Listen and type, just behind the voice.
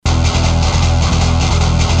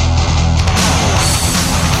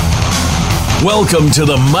Welcome to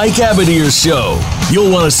the Mike Abadir Show.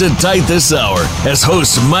 You'll want to sit tight this hour as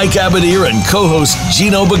host Mike Abadir and co-host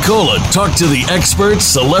Gino Bacola talk to the experts,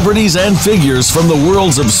 celebrities, and figures from the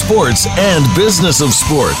worlds of sports and business of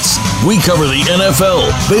sports. We cover the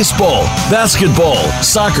NFL, baseball, basketball,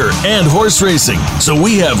 soccer, and horse racing, so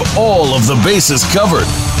we have all of the bases covered.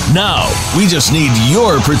 Now, we just need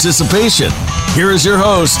your participation. Here is your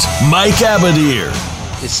host, Mike Abadir.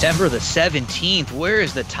 December the 17th. Where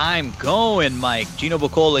is the time going, Mike? Gino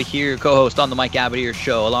Bacola here, co-host on the Mike Abadir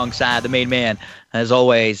Show, alongside the main man, as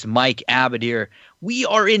always, Mike Abadir. We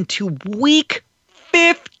are into week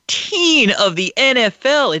 15 of the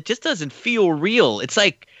NFL. It just doesn't feel real. It's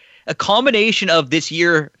like a combination of this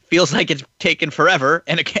year feels like it's taken forever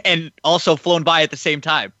and also flown by at the same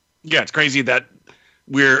time. Yeah, it's crazy that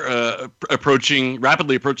we're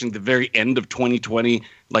rapidly approaching the very end of 2020.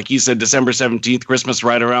 Like you said, December 17th, Christmas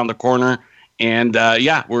right around the corner. And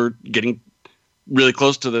we're getting really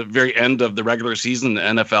close to the very end of the regular season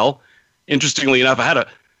in the NFL. Interestingly enough, I had a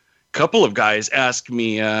couple of guys ask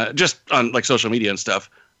me just on like social media and stuff,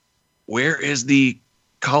 where is the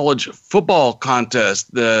college football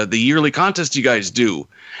contest, the yearly contest you guys do?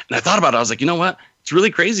 And I thought about it. I was like, you know what? It's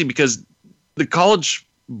really crazy because the college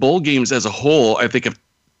bowl games as a whole, I think, have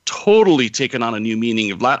totally taken on a new meaning,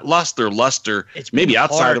 have lost their luster, maybe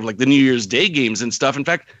outside of like the New Year's Day games and stuff. In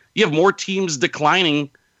fact, you have more teams declining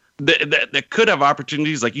that could have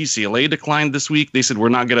opportunities. Like UCLA declined this week. They said we're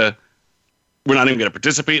not even gonna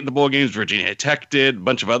participate in the bowl games. Virginia Tech did, a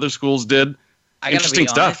bunch of other schools did. Interesting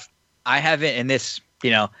stuff. I haven't in this,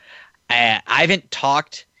 I haven't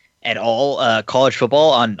talked at all college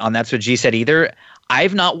football on That's What G Said either.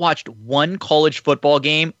 I've not watched one college football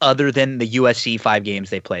game other than the USC 5 games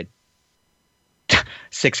they played.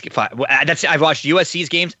 5. That's it. I've watched USC's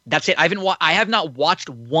games. That's it. I have not watched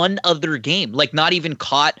one other game. Like, not even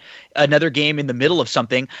caught another game in the middle of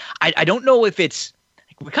something. I don't know if it's.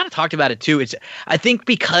 We kind of talked about it too. I think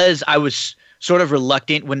because I was sort of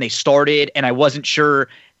reluctant when they started, and I wasn't sure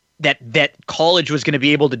that college was going to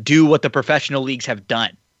be able to do what the professional leagues have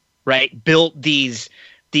done. Right? Built these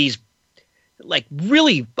like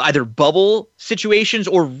really either bubble situations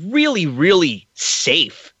or really, really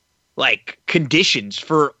safe like conditions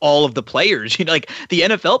for all of the players. Like the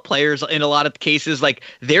NFL players in a lot of cases, like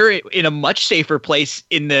they're in a much safer place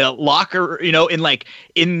in the locker, in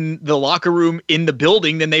the locker room in the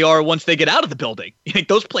building than they are once they get out of the building. Like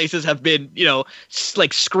those places have been,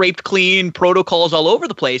 like scraped clean, protocols all over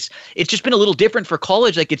the place. It's just been a little different for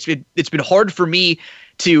college. Like it's been hard for me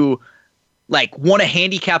to like want to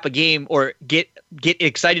handicap a game or get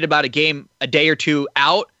excited about a game a day or two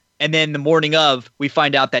out, and then the morning of we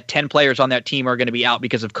find out that 10 players on that team are going to be out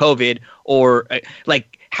because of COVID, or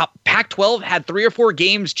like how Pac-12 had 3 or 4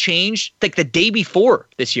 games changed like the day before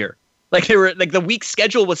this year. Like they were like the week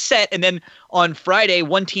schedule was set, and then on Friday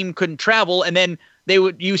one team couldn't travel, and then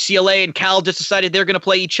UCLA and Cal just decided they're going to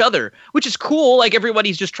play each other, which is cool. Like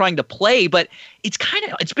everybody's just trying to play, but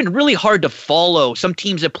it's been really hard to follow. Some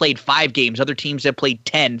teams have played 5 games, other teams have played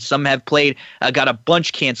 10. Some have played, got a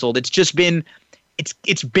bunch canceled. It's just been,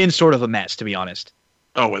 it's been sort of a mess, to be honest.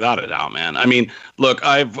 Oh, without a doubt, man. I mean, look,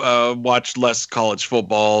 I've watched less college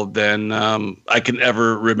football than I can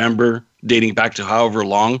ever remember, dating back to however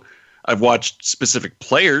long. I've watched specific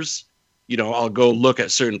players. I'll go look at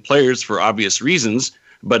certain players for obvious reasons,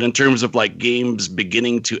 but in terms of like games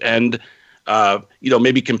beginning to end,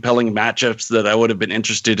 maybe compelling matchups that I would have been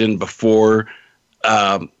interested in before.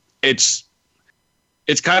 It's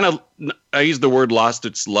kind of, I used the word lost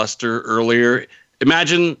its luster earlier.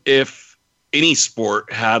 Imagine if any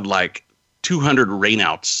sport had like 200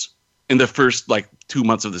 rainouts in the first like 2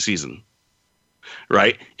 months of the season.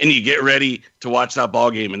 Right. And you get ready to watch that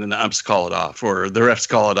ball game and then the umps call it off or the refs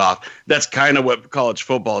call it off. That's kind of what college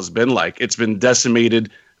football has been like. It's been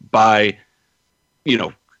decimated by,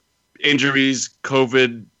 injuries,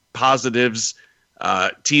 COVID positives,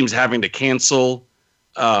 teams having to cancel,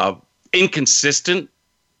 inconsistent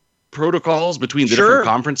protocols between the different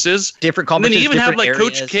conferences. Different conferences. And then you even have like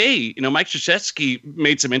areas. Coach K, Mike Krzyzewski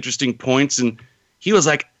made some interesting points, and he was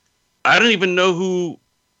like, I don't even know who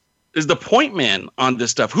is the point man on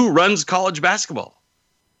this stuff. Who runs college basketball?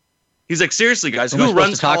 He's like, seriously, guys, who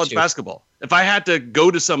runs college basketball? If I had to go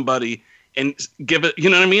to somebody and give it, you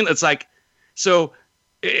know what I mean? It's like, so,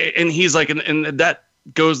 and he's like, and that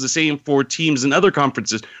goes the same for teams in other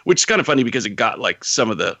conferences, which is kind of funny because it got like some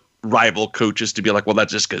of the rival coaches to be like, well,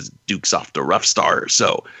 that's just because Duke's off the rough start.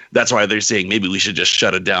 So that's why they're saying maybe we should just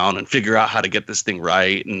shut it down and figure out how to get this thing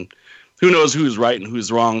right. And who knows who's right and who's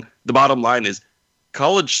wrong. The bottom line is,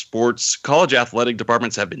 college sports, college athletic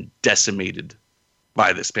departments have been decimated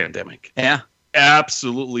by this pandemic. Yeah.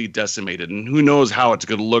 absolutely decimated. And who knows how it's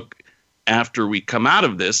going to look after we come out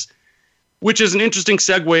of this, which is an interesting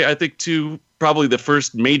segue, I think, to probably the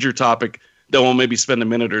first major topic that we'll maybe spend a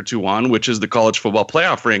minute or two on, which is the college football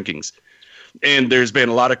playoff rankings. And there's been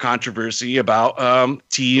a lot of controversy about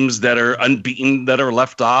teams that are unbeaten, that are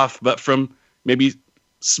left off, but from maybe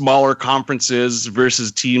smaller conferences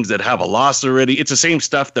versus teams that have a loss already. It's the same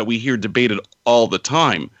stuff that we hear debated all the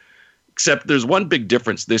time, except there's one big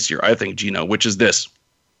difference this year, I think, Gino, which is this.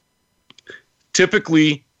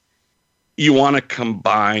 Typically, you want to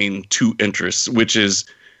combine two interests, which is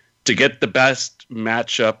to get the best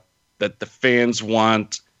matchup that the fans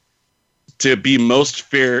want, to be most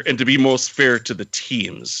fair, and to be most fair to the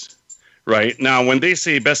teams, right? Now, when they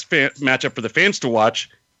say best matchup for the fans to watch,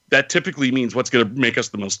 that typically means what's going to make us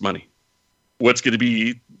the most money. What's going to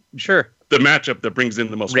be the matchup that brings in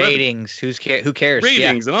the most ratings. Who cares?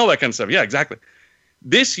 Ratings and all that kind of stuff. Yeah, exactly.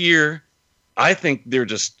 This year, I think they're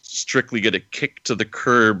just strictly going to kick to the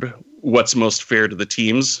curb what's most fair to the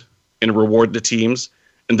teams and reward the teams,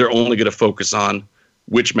 and they're only going to focus on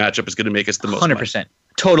which matchup is going to make us the most 100%. money.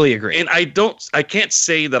 Totally agree. And I can't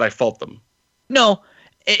say that I fault them. No,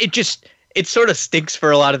 it sort of stinks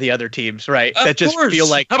for a lot of the other teams, right? That just feel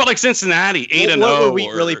like, how about like Cincinnati 8-0? What were we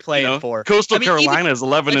really playing for? Coastal Carolina is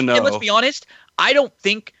 11-0. And let's be honest, I don't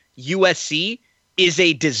think USC is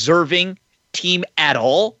a deserving team at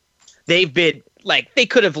all. They've been like, they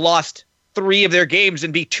could have lost 3 of their games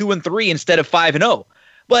and be 2-3 instead of 5-0.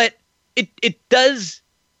 But it does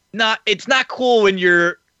not. It's not cool when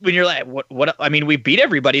you're like, what? I mean, we beat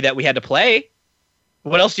everybody that we had to play.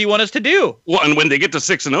 What else do you want us to do? Well, and when they get to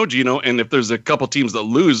 6-0, Gino, and if there's a couple teams that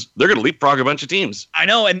lose, they're going to leapfrog a bunch of teams. I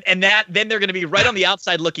know, and that then they're going to be right on the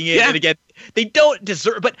outside looking in. And again, they don't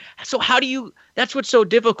deserve. But so how do you? That's what's so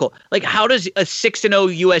difficult. Like, how does a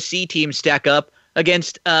 6-0 USC team stack up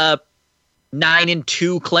against a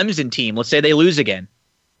 9-2 Clemson team? Let's say they lose again.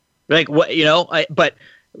 Like, what? But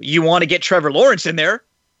you want to get Trevor Lawrence in there,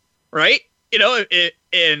 right? That's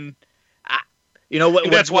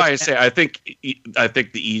why I say I think the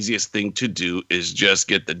easiest thing to do is just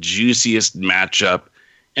get the juiciest matchup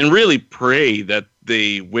and really pray that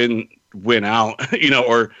they win out,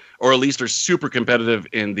 or at least are super competitive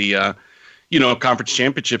in the conference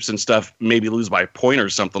championships and stuff, maybe lose by a point or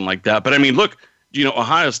something like that. But I mean, look,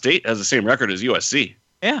 Ohio State has the same record as USC.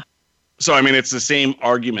 Yeah. So I mean, it's the same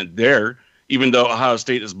argument there, even though Ohio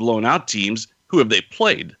State has blown out teams. Who have they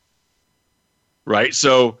played? Right?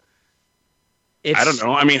 So I don't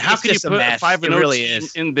know. I mean, how can you put a 5-0 team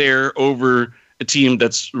in there over a team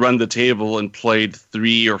that's run the table and played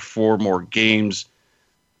 3 or 4 more games?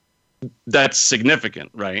 That's significant,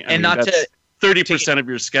 right? And not to 30% of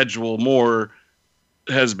your schedule more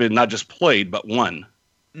has been not just played but won.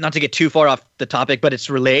 Not to get too far off the topic, but it's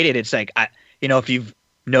related. It's like, if you've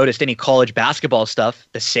noticed any college basketball stuff,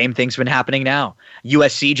 the same thing's been happening now.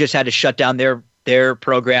 USC just had to shut down their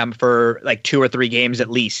program for like 2 or 3 games at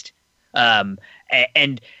least. And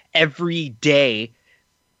every day,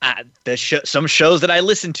 some shows that I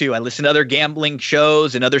listen to other gambling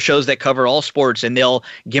shows and other shows that cover all sports, and they'll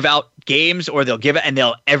give out games, or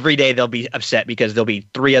every day they'll be upset because there'll be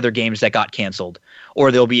 3 other games that got canceled,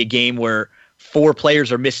 or there'll be a game where 4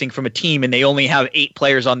 players are missing from a team and they only have 8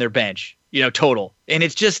 players on their bench, total. And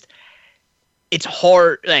it's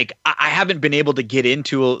hard. Like, I haven't been able to get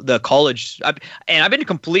into the college, and I've been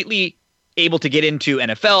completely able to get into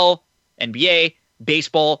NFL, NBA,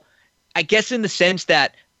 baseball, I guess, in the sense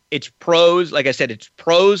that it's pros. Like I said, it's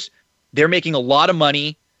pros. They're making a lot of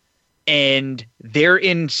money, and they're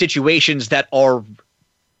in situations that are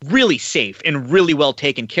really safe and really well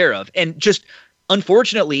taken care of. And just,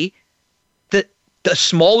 unfortunately, the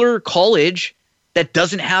smaller college that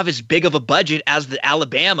doesn't have as big of a budget as the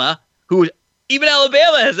Alabama, who even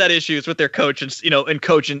Alabama has that issues with their coach and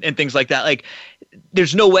coach and things like that. Like,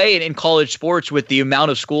 there's no way in college sports, with the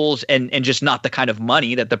amount of schools and just not the kind of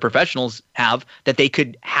money that the professionals have, that they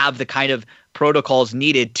could have the kind of protocols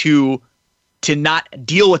needed to not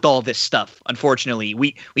deal with all this stuff. Unfortunately,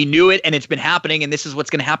 we knew it, and it's been happening, and this is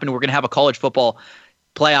what's going to happen. We're going to have a college football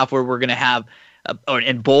playoff where we're going to have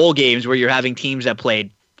and bowl games where you're having teams that played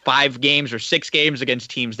 5 games or 6 games against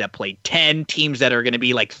teams that played 10, teams that are going to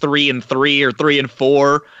be like 3-3 or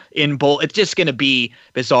 3-4 in bowl. It's just going to be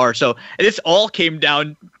bizarre. So this all came back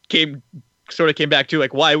to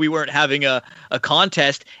like why we weren't having a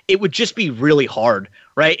contest. It would just be really hard,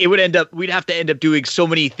 right? We'd have to end up doing so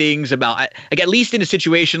many things about, like, at least in a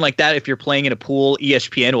situation like that, if you're playing in a pool,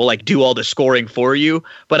 ESPN will like do all the scoring for you.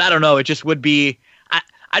 But I don't know. It just would be,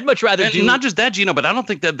 I'd much rather do. Not just that, Gino, but I don't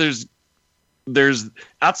think that there's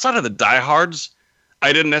outside of the diehards,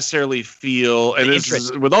 I didn't necessarily feel, and this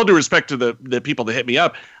is, with all due respect to the people that hit me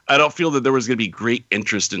up, I don't feel that there was going to be great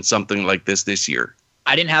interest in something like this year.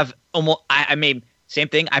 I didn't have I mean, same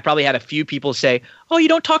thing. I probably had a few people say, "Oh, you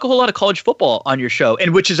don't talk a whole lot of college football on your show,"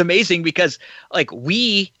 and which is amazing because like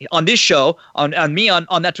we on this show on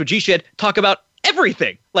That's What G Said talk about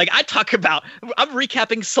everything. Like I'm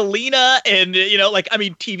recapping Selena and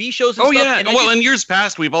TV shows and stuff. Yeah. And well, in years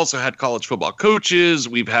past, we've also had college football coaches.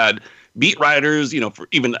 We've had beat writers, for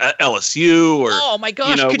even LSU or oh my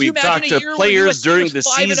gosh, could we've talked to players during the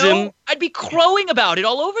season. I'd be crowing about it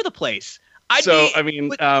all over the place. I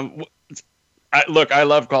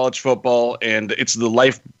love college football, and it's the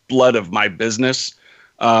lifeblood of my business.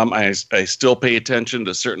 I still pay attention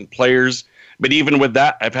to certain players, but even with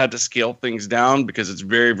that, I've had to scale things down because it's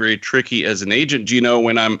very, very tricky as an agent, Gino,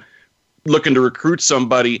 when I'm looking to recruit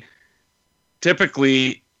somebody.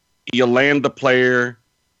 Typically, you land the player,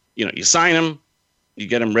 you sign them, you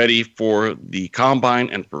get them ready for the combine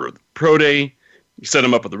and for the pro day, you set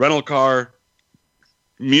them up with a rental car,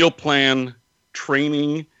 meal plan,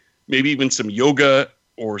 training, maybe even some yoga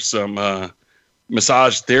or some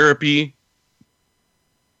massage therapy.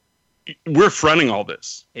 We're fronting all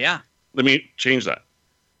this. Yeah. Let me change that.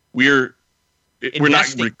 We're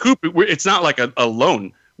not recouping. It's not like a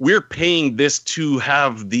loan. We're paying this to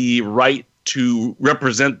have the right to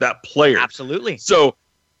represent that player. Absolutely. So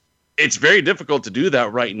it's very difficult to do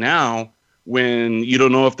that right now when you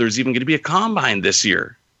don't know if there's even going to be a combine this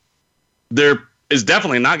year. There is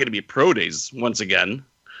definitely not going to be pro days once again.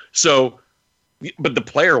 So, but the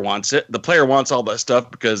player wants it. The player wants all that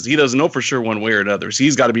stuff because he doesn't know for sure one way or another. So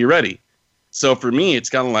he's got to be ready. So for me, it's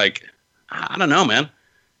kind of like, I don't know, man.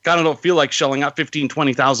 Kind of don't feel like shelling out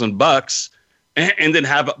 $15,000-$20,000 and then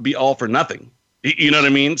have it be all for nothing. You know what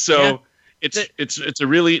I mean? So it's a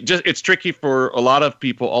really it's tricky for a lot of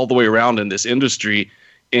people all the way around in this industry.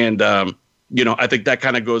 And, I think that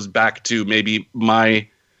kind of goes back to maybe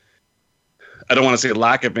I don't want to say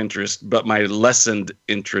lack of interest, but my lessened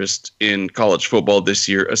interest in college football this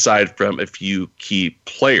year, aside from a few key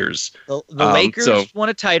players. The Lakers won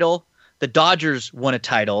a title. The Dodgers won a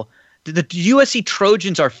title. The USC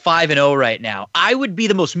Trojans are 5-0 right now. I would be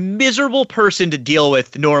the most miserable person to deal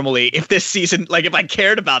with normally if this season, like if I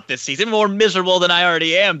cared about this season, more miserable than I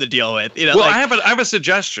already am to deal with. Well, I have a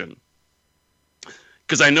suggestion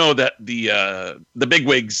because I know that the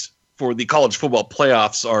bigwigs for the college football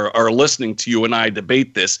playoffs are listening to you and I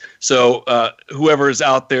debate this. So whoever is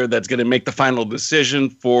out there that's going to make the final decision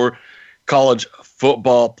for college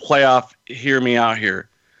football playoff, hear me out here.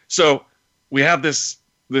 So we have this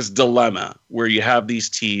dilemma where you have these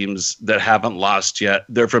teams that haven't lost yet.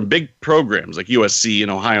 They're from big programs like USC and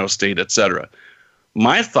Ohio State, et cetera.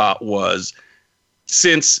 My thought was,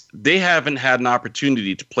 since they haven't had an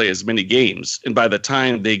opportunity to play as many games, and by the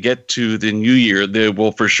time they get to the new year, they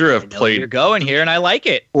will for sure have played. You're going here, and I like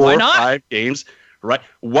it. Why not? 5 games, right?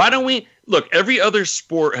 Why don't we look? Every other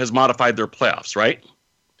sport has modified their playoffs, right?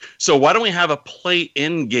 So why don't we have a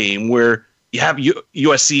play-in game where you have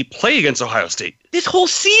USC play against Ohio State? This whole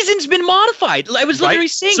season's been modified. I was literally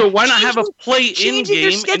saying. So why not have a play-in game?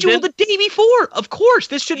 Their schedule the day before. Of course,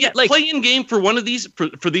 this should be play-in game for one of these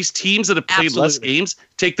for these teams that have played less games.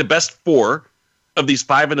 Take the best 4 of these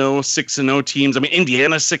 5-0, 6-0 teams. I mean,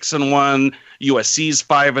 Indiana's 6-1, USC's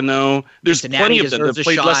 5-0. There's plenty of them that have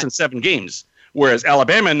played less than 7 games. Whereas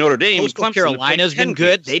Alabama and Notre Dame, Coastal Carolina's been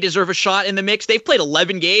good. They deserve a shot in the mix. They've played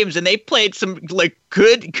 11 games and they played some good.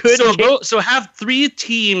 So have 3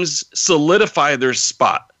 teams solidify their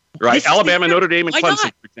spot, right? Alabama, Notre Dame, and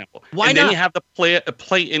Clemson, for example. Why not? Then you have the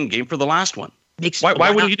play-in game for the last one.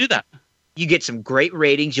 Why wouldn't you do that? You get some great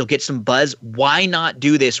ratings. You'll get some buzz. Why not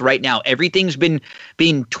do this right now? Everything's been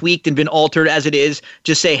being tweaked and been altered as it is.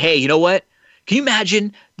 Just say, hey, you know what? Can you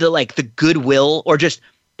imagine the goodwill or just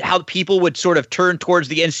how people would sort of turn towards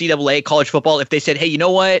the NCAA college football if they said, hey, you know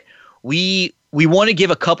what? We want to give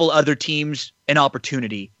a couple other teams an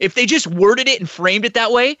opportunity. If they just worded it and framed it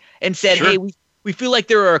that way and said, hey, we feel like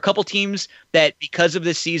there are a couple teams that because of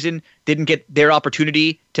this season didn't get their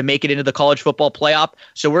opportunity to make it into the college football playoff.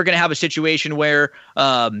 So we're going to have a situation where,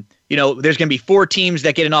 there's going to be 4 teams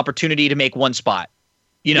that get an opportunity to make one spot.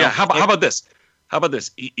 How about this? How about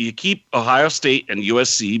this? You keep Ohio State and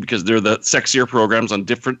USC because they're the sexier programs on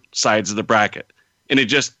different sides of the bracket. And it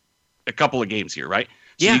just a couple of games here, right?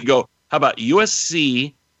 So you go, how about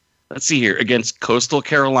USC, let's see here, against Coastal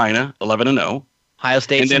Carolina, 11-0. Ohio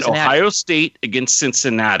State, and then Cincinnati. Ohio State against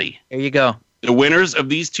Cincinnati. There you go. The winners of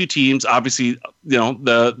these 2 teams, obviously,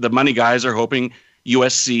 the money guys are hoping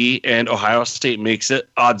USC and Ohio State makes it.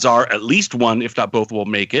 Odds are at least one, if not both, will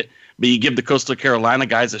make it. But you give the Coastal Carolina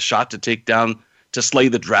guys a shot to take down to slay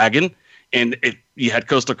the dragon. And you had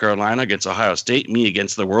Coastal Carolina against Ohio State, me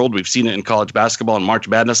against the world. We've seen it in college basketball and March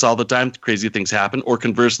Madness all the time. Crazy things happen. Or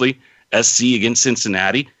conversely, SC against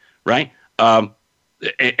Cincinnati, right? And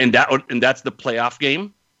that's the playoff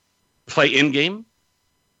game, play-in game.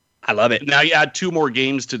 I love it. Now you add 2 more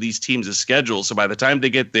games to these teams' schedule. So by the time they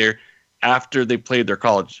get there, after they played their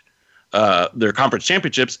conference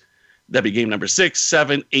championships, that'd be game number 6,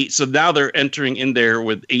 7, 8. So now they're entering in there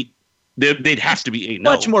with 8. They'd have to be 8-0.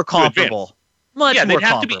 Much more comparable. They'd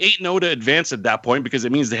have to be 8-0 to advance at that point because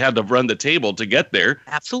it means they had to run the table to get there.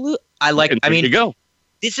 Absolutely. There you go.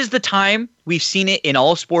 This is the time, we've seen it in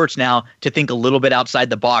all sports now, to think a little bit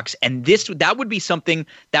outside the box. And that would be something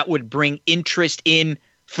that would bring interest in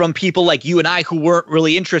from people like you and I who weren't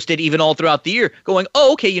really interested even all throughout the year, going,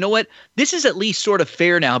 oh, okay, you know what? This is at least sort of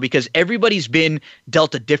fair now because everybody's been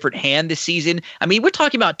dealt a different hand this season. I mean, we're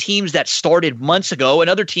talking about teams that started months ago and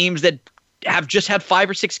other teams that have just had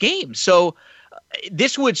 5 or 6 games. So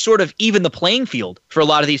this would sort of even the playing field for a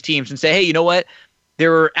lot of these teams and say, hey, you know what? There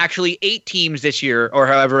were actually 8 teams this year, or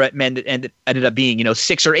however it ended up being,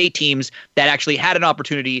 6 or 8 teams that actually had an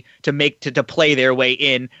opportunity to play their way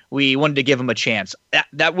in. We wanted to give them a chance.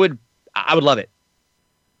 I would love it.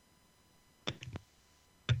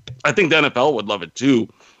 I think the NFL would love it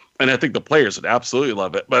too, and I think the players would absolutely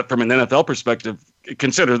love it. But from an NFL perspective,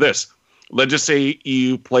 consider this: let's just say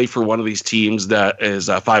you play for one of these teams that is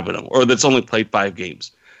 5-0, or that's only played 5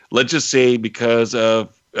 games. Let's just say because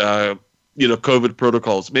of COVID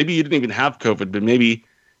protocols. Maybe you didn't even have COVID, but maybe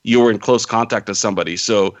you were in close contact with somebody,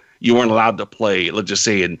 so you weren't allowed to play, let's just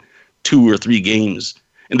say, in 2 or 3 games.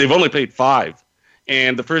 And they've only played 5.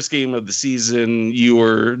 And the first game of the season, you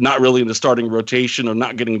were not really in the starting rotation or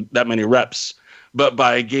not getting that many reps. But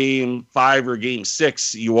by game 5 or game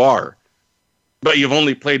 6, you are. But you've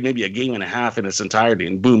only played maybe a game and a half in its entirety,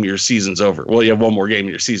 and boom, your season's over. Well, you have one more game and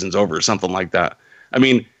your season's over, or something like that. I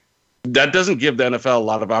mean, that doesn't give the NFL a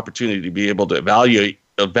lot of opportunity to be able to evaluate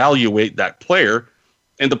that player.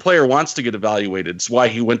 And the player wants to get evaluated. It's why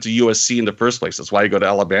he went to USC in the first place. That's why you go to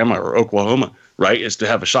Alabama or Oklahoma, right? Is to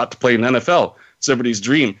have a shot to play in the NFL. It's everybody's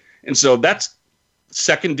dream. And so that's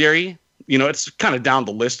secondary. It's kind of down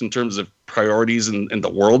the list in terms of priorities in the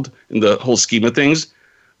world, in the whole scheme of things.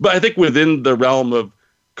 But I think within the realm of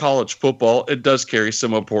college football, it does carry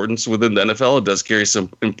some importance. Within the NFL, it does carry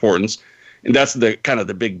some importance. And that's the kind of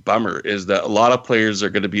the big bummer, is that a lot of players are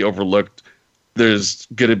going to be overlooked. There's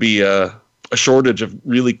going to be a shortage of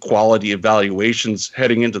really quality evaluations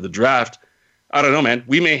heading into the draft. I don't know, man.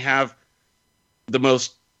 We may have the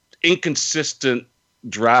most inconsistent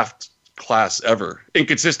draft class ever.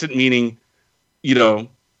 Inconsistent meaning, you're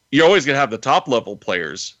always going to have the top level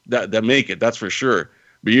players that make it. That's for sure.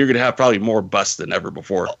 But you're going to have probably more busts than ever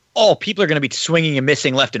before. Oh, people are going to be swinging and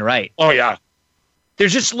missing left and right. Oh, yeah.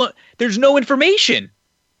 There's no information.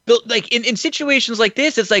 Like in situations like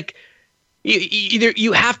this, it's like either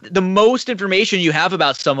you have the most information you have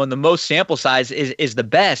about someone, the most sample size is the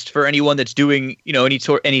best for anyone that's doing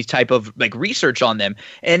any type of like research on them.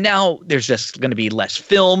 And now there's just going to be less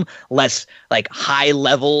film, less like high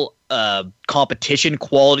level competition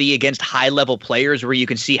quality against high level players where you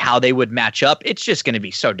can see how they would match up. It's just going to be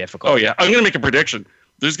so difficult. Oh yeah, I'm going to make a prediction.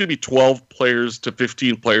 There's going to be 12 players to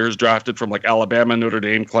 15 players drafted from like Alabama, Notre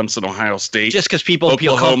Dame, Clemson, Ohio State. Just because people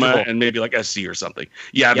feel comfortable. And maybe like SC or something.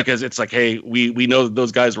 Yeah, yep. Because it's like, hey, we know that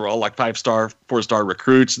those guys were all like 5-star, 4-star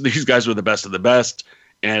recruits. These guys were the best of the best.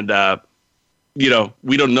 And, we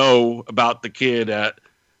don't know about the kid at,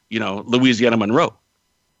 Louisiana Monroe.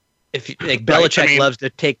 If like Belichick loves to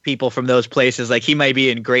take people from those places, like he might be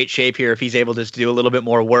in great shape here if he's able to do a little bit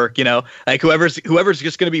more work. Like whoever's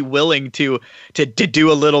just going to be willing to do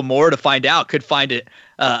a little more to find out could find it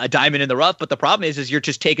a diamond in the rough. But the problem is you're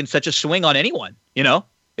just taking such a swing on anyone.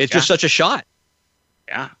 It's just such a shot.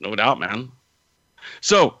 Yeah, no doubt, man.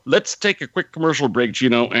 So let's take a quick commercial break,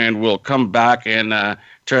 Gino, and we'll come back and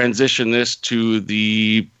transition this to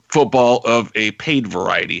the football of a paid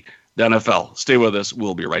variety. The NFL. Stay with us.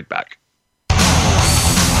 We'll be right back.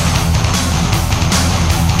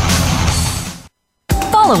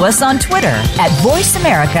 Follow us on Twitter at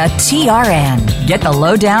VoiceAmericaTRN. Get the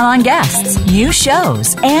lowdown on guests, new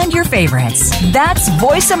shows, and your favorites. That's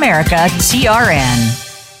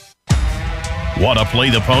VoiceAmericaTRN. Want to play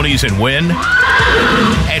the ponies and win?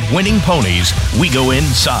 At Winning Ponies, we go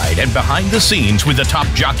inside and behind the scenes with the top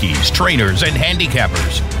jockeys, trainers, and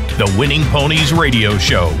handicappers. The Winning Ponies radio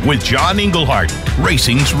show with John Englehart,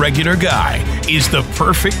 racing's regular guy, is the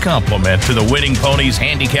perfect complement to the Winning Ponies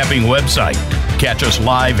handicapping website. Catch us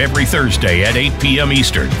live every Thursday at 8 p.m.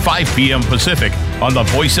 Eastern, 5 p.m. Pacific on the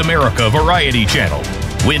Voice America Variety Channel.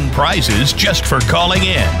 Win prizes just for calling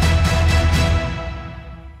in.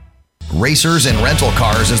 Racers and Rental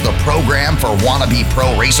Cars is the program for wannabe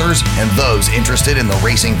pro racers and those interested in the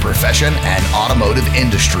racing profession and automotive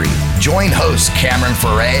industry. Join hosts Cameron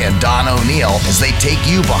Foray and Don O'Neill as they take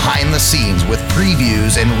you behind the scenes with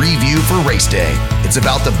previews and review for race day. It's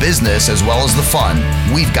about the business as well as the fun.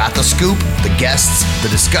 We've got the scoop, the guests, the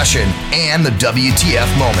discussion, and the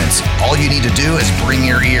WTF moments. All you need to do is bring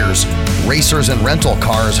your ears. Racers and Rental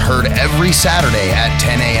Cars heard every Saturday at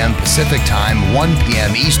 10 a.m. Pacific Time, 1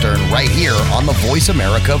 p.m. Eastern, right here on the Voice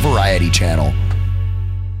America Variety Channel.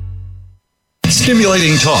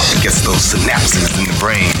 Stimulating talk. It gets those synapses in the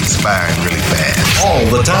brain firing really fast. All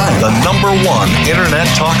the time. The #1 internet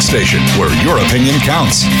talk station where your opinion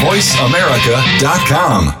counts.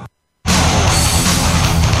 VoiceAmerica.com.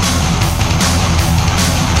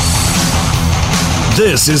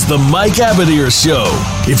 This is the Mike Abadir Show.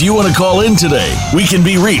 If you want to call in today, we can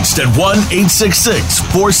be reached at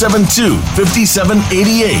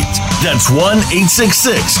 1-866-472-5788. That's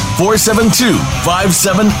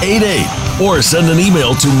 1-866-472-5788. Or send an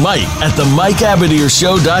email to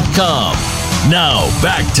mike@themikeabadirshow.com. Now,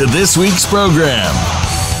 back to this week's program.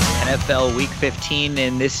 NFL Week 15,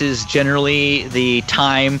 and this is generally the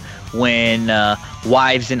time when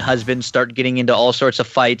wives and husbands start getting into all sorts of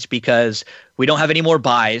fights because we don't have any more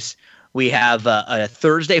buys. We have a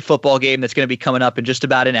Thursday football game that's going to be coming up in just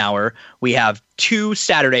about an hour. We have 2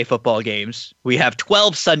 Saturday football games. We have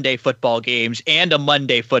 12 Sunday football games and a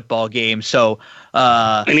Monday football game. So,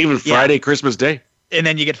 and even Friday, Christmas Day. And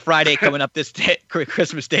then you get Friday coming up this day,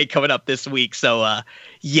 Christmas Day coming up this week. So,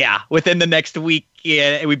 within the next week,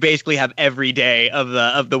 we basically have every day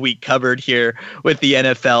of the week covered here with the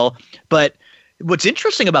NFL. But what's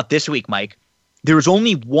interesting about this week, Mike, there was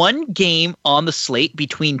only one game on the slate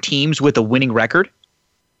between teams with a winning record,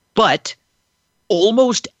 but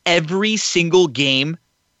almost every single game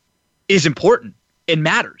is important and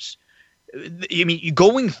matters. I mean,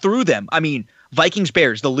 going through them,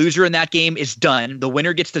 Vikings-Bears, the loser in that game is done. The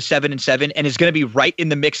winner gets to 7-7 and is going to be right in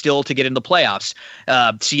the mix still to get in the playoffs.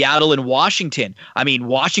 Seattle and Washington.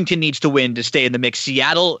 Washington needs to win to stay in the mix.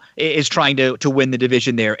 Seattle is trying to win the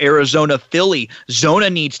division there. Arizona, Philly. Zona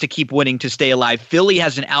needs to keep winning to stay alive. Philly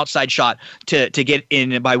has an outside shot to get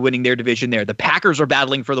in by winning their division there. The Packers are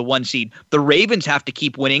battling for the 1 seed. The Ravens have to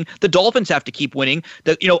keep winning. The Dolphins have to keep winning.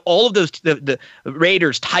 All of those, the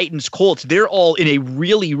Raiders, Titans, Colts, they're all in a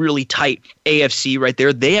really, really tight AFC right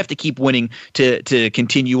there. They have to keep winning to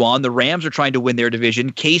continue on. The Rams are trying to win their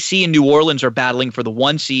division. KC and New Orleans are battling for the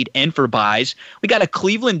 1 seed and for buys. We got a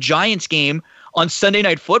Cleveland Giants game on Sunday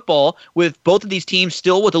Night Football with both of these teams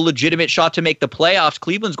still with a legitimate shot to make the playoffs.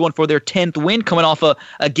 Cleveland's going for their 10th win coming off a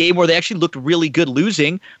game where they actually looked really good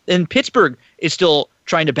losing. And Pittsburgh is still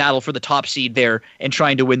trying to battle for the top seed there and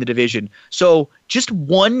trying to win the division. So just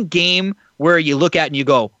one game where you look at and you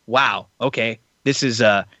go, wow, okay, this is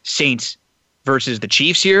Saints versus the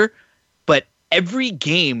Chiefs here, but every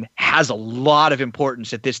game has a lot of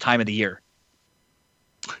importance at this time of the year.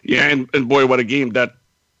 Yeah, and boy, what a game that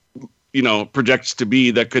projects to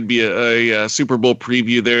be. That could be a Super Bowl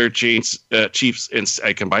preview there. Chiefs and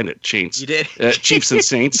I combined it. Chiefs. You did. Chiefs and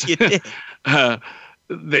Saints. You did.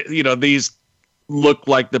 These look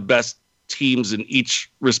like the best teams in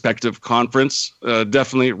each respective conference.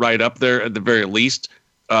 Definitely right up there at the very least.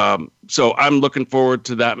 So I'm looking forward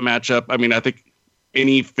to that matchup. I think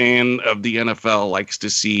any fan of the NFL likes to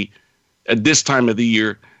see at this time of the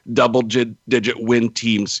year double-digit win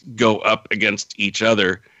teams go up against each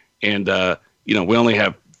other. And, we only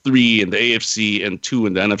have 3 in the AFC and 2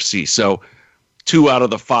 in the NFC. So 2 out of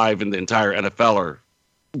the 5 in the entire NFL are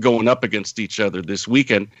going up against each other this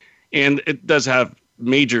weekend. And it does have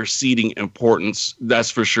major seeding importance, that's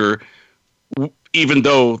for sure, even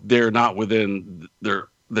though they're not within the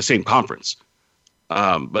same conference.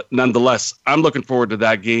 But nonetheless, I'm looking forward to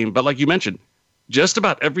that game. But like you mentioned, just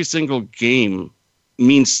about every single game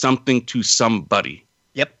means something to somebody.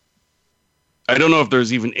 Yep. I don't know if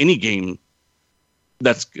there's even any game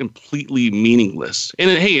that's completely meaningless. And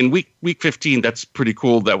hey, in week 15, that's pretty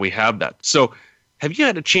cool that we have that. So have you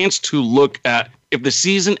had a chance to look at, if the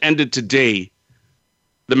season ended today,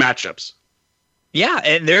 the matchups? Yeah,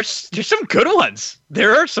 and there's some good ones.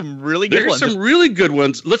 There are some really good ones. There's some really good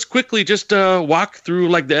ones. Let's quickly just walk through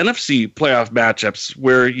like the NFC playoff matchups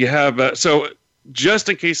where you have so just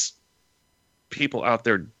in case people out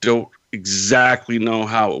there don't exactly know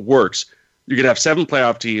how it works, you're going to have 7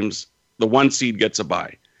 playoff teams. The 1 seed gets a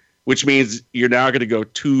bye, which means you're now going to go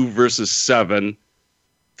 2 versus 7,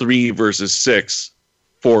 3 versus 6,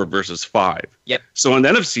 4 versus 5. Yep. So in the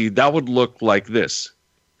NFC, that would look like this: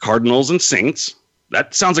 Cardinals and Saints,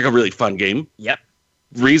 that sounds like a really fun game. Yep.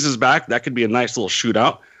 Breeze is back. That could be a nice little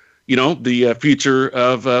shootout. The future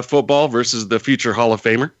of football versus the future Hall of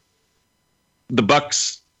Famer. The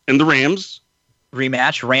Bucks and the Rams.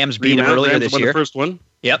 Rematch. Rams beat them earlier this year. The first one.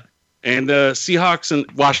 Yep. And Seahawks and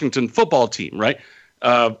Washington football team, right?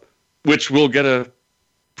 Which we'll get a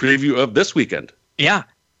preview of this weekend. Yeah.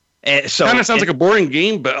 So kind of sounds like a boring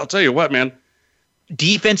game, but I'll tell you what, man.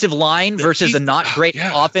 Defensive line versus the not great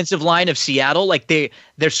offensive line of Seattle. Like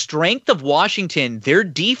their strength of Washington, their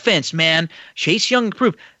defense, man. Chase Young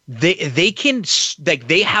proved they can, like,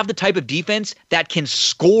 they have the type of defense that can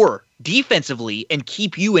score defensively and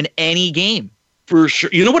keep you in any game. For sure.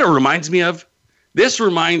 You know what it reminds me of? This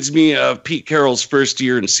reminds me of Pete Carroll's first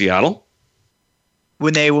year in Seattle.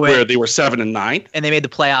 When they were 7-9 and they made the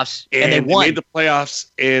playoffs and they won. Made the playoffs,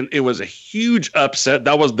 and it was a huge upset.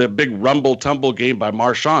 That was the big rumble tumble game by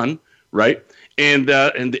Marshawn, right? And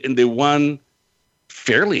they won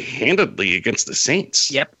fairly handedly against the Saints.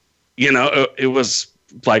 Yep. It was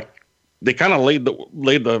like they kind of laid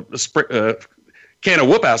the can of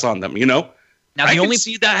whoop ass on them. Now I can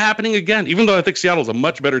see that happening again, even though I think Seattle's a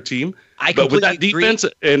much better team. But with that defense,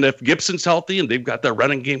 and if Gibson's healthy and they've got that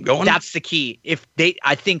running game going, that's the key.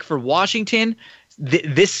 I think for Washington,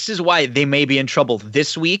 this is why they may be in trouble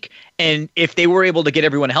this week. And if they were able to get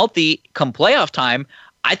everyone healthy come playoff time,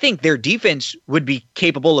 I think their defense would be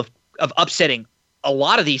capable of upsetting a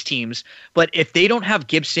lot of these teams. But if they don't have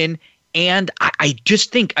Gibson, and I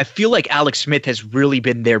feel like Alex Smith has really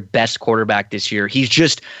been their best quarterback this year. He's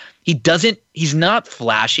not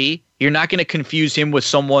flashy. You're not going to confuse him with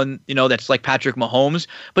someone, that's like Patrick Mahomes,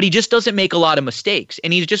 but he just doesn't make a lot of mistakes.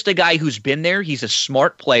 And he's just a guy who's been there. He's a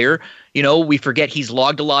smart player. We forget he's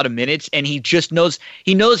logged a lot of minutes, and he just knows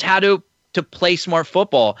how to play smart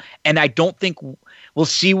football. And I don't think we'll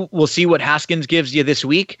see what Haskins gives you this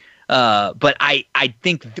week. But I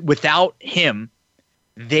think without him,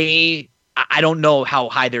 I don't know how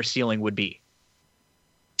high their ceiling would be.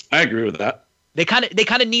 I agree with that. They kind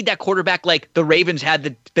of need that quarterback like the Ravens had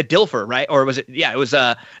the Dilfer, right? Or was it? Yeah, it was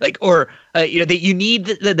you need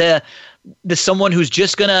the someone who's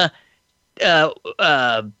just gonna be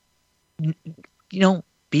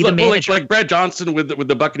the manager. Like Brad Johnson with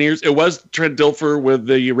the Buccaneers. It was Trent Dilfer with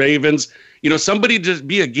the Ravens. Somebody just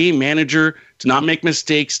be a game manager, to not make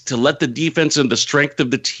mistakes, to let the defense and the strength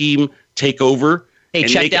of the team take over. Hey, and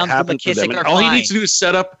check make down it happen for them. McKissick. All he needs to do is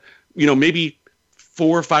set up, maybe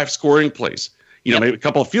 4 or 5 scoring plays. Maybe a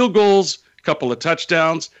couple of field goals, a couple of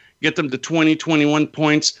touchdowns, get them to 20, 21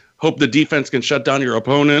 points. Hope the defense can shut down your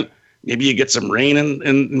opponent. Maybe you get some rain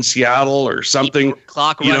in Seattle or something.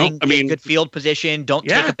 Clock running, good field position. Don't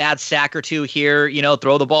take a bad sack or two here.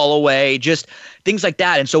 Throw the ball away. Just things like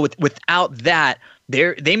that. And so without that,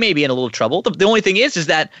 they may be in a little trouble. The only thing is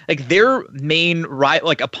that like their main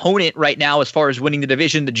opponent right now, as far as winning the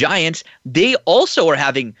division, the Giants, they also are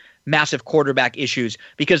having massive quarterback issues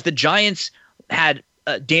because the Giants had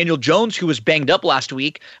Daniel Jones, who was banged up last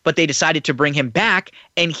week, but they decided to bring him back,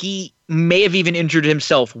 and he may have even injured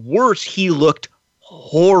himself worse. He looked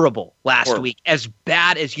horrible last week, as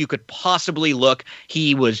bad as you could possibly look.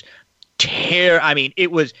 He was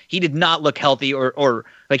he did not look healthy or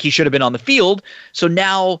like he should have been on the field. So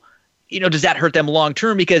now, does that hurt them long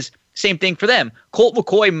term? Because same thing for them. Colt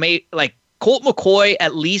McCoy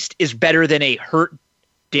at least is better than a hurt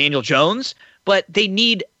Daniel Jones, but they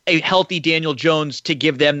need a healthy Daniel Jones to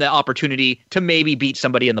give them the opportunity to maybe beat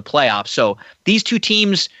somebody in the playoffs. So these two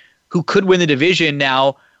teams who could win the division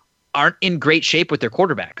now aren't in great shape with their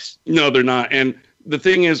quarterbacks. No, they're not. And the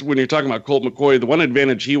thing is, when you're talking about Colt McCoy, the one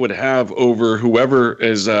advantage he would have over whoever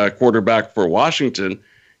is quarterback for Washington,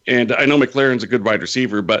 and I know McLaren's a good wide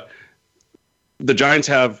receiver, but the Giants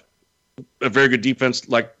have a very good defense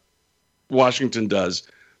like Washington does,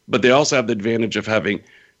 but they also have the advantage of having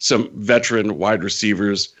some veteran wide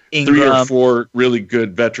receivers, Ingram. 3 or 4 really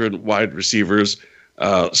good veteran wide receivers,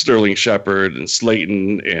 Sterling Shepard and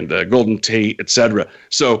Slayton and Golden Tate, etc.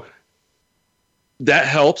 So that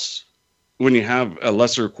helps when you have a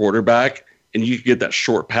lesser quarterback and you get that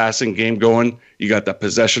short passing game going. You got that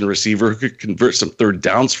possession receiver who could convert some third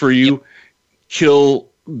downs for you, kill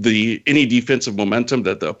any defensive momentum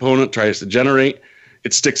that the opponent tries to generate.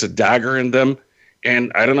 It sticks a dagger in them.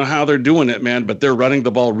 And I don't know how they're doing it, man, but they're running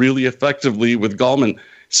the ball really effectively with Gallman.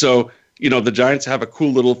 So, the Giants have a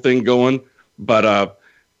cool little thing going. But,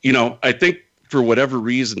 I think for whatever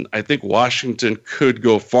reason, I think Washington could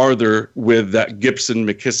go farther with that Gibson,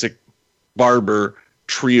 McKissick, Barber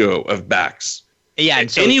trio of backs. Yeah.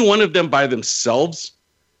 And so, any one of them by themselves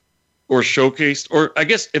or showcased, or I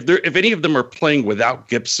guess if any of them are playing without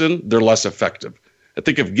Gibson, they're less effective. I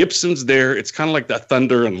think if Gibson's there, it's kind of like that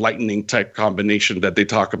thunder and lightning type combination that they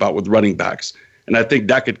talk about with running backs. And I think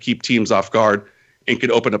that could keep teams off guard and could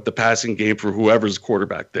open up the passing game for whoever's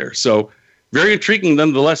quarterback there. So very intriguing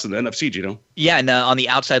nonetheless in the NFC, Gino. Yeah, and on the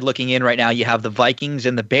outside looking in right now, you have the Vikings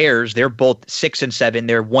and the Bears. They're both 6-7.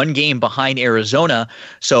 They're one game behind Arizona.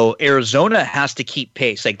 So Arizona has to keep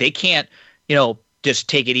pace. Like they can't, just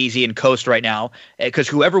take it easy and coast right now, because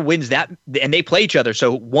whoever wins that, and they play each other.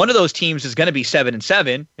 So one of those teams is going to be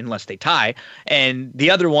 7-7 unless they tie, and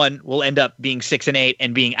the other one will end up being 6-8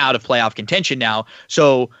 and being out of playoff contention now.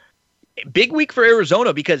 So big week for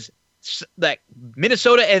Arizona because like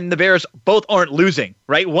Minnesota and the Bears both aren't losing,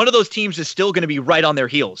 right? One of those teams is still going to be right on their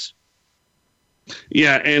heels.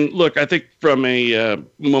 Yeah, and look, I think from a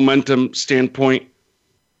momentum standpoint,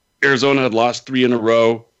 Arizona had lost 3 in a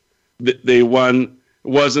row. They won. It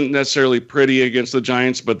wasn't necessarily pretty against the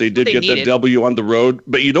Giants, but they did get that W on the road.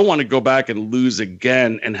 But you don't want to go back and lose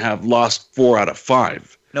again and have lost 4 out of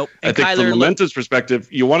 5. Nope. I think from momentum's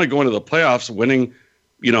perspective, you want to go into the playoffs winning.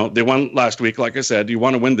 They won last week, like I said. You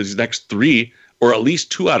want to win these next 3 or at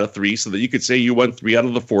least 2 out of 3 so that you could say you won 3 out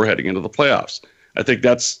of the 4 heading into the playoffs. I think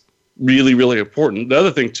that's really, really important. The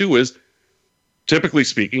other thing, too, is typically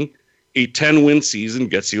speaking, a 10-win season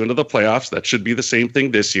gets you into the playoffs. That should be the same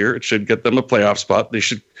thing this year. It should get them a playoff spot.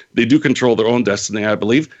 They do control their own destiny, I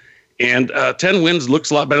believe. And 10 wins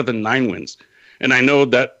looks a lot better than 9 wins. And I know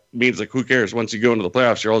that means, like, who cares? Once you go into the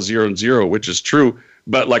playoffs, you're all 0-0, which is true.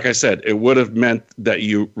 But like I said, it would have meant that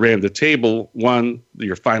you ran the table, won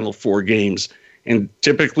your final 4 games. And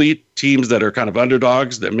typically, teams that are kind of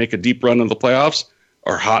underdogs that make a deep run in the playoffs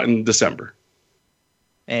are hot in December.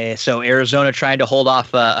 So Arizona trying to hold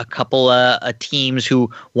off a couple teams who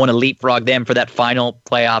want to leapfrog them for that final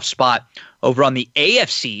playoff spot. Over on the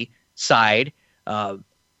AFC side, I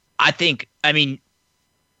mean,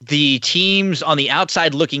 the teams on the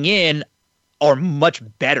outside looking in are much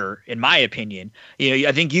better, in my opinion.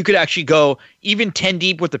 I think you could actually go even 10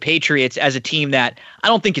 deep with the Patriots as a team that I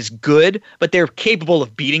don't think is good, but they're capable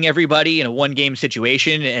of beating everybody in a one-game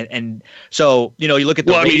situation. And so, you look at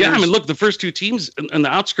the Raiders. Look, the first 2 teams in the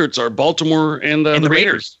outskirts are Baltimore and the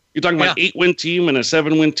Raiders. You're talking about an 8-win team and a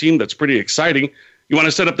 7-win team. That's pretty exciting. You want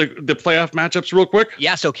to set up the playoff matchups real quick?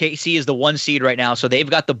 Yeah, so KC is the 1 seed right now. So they've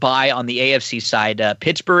got the bye on the AFC side.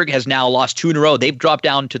 Pittsburgh has now lost 2 in a row. They've dropped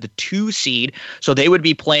down to the 2 seed. So they would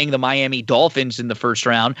be playing the Miami Dolphins in the first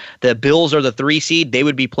round. The Bills are the 3 seed. They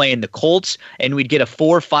would be playing the Colts. And we'd get a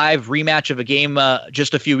 4-5 rematch of a game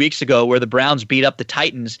just a few weeks ago where the Browns beat up the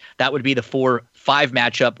Titans. That would be the 4-5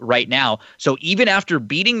 matchup right now. So even after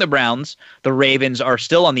beating the Browns, the Ravens are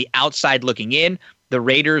still on the outside looking in. The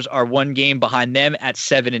Raiders are 1 game behind them at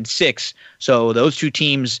 7-6. So those 2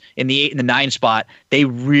 teams in the 8 and the 9 spot, they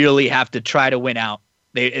really have to try to win out.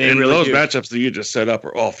 They really those do. Matchups that you just set up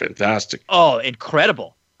are all fantastic. Oh,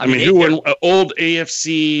 incredible. I mean who won an old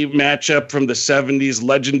AFC matchup from the 70s,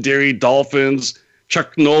 legendary Dolphins,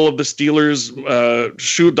 Chuck Noll of the Steelers,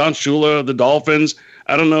 Don Shula of the Dolphins.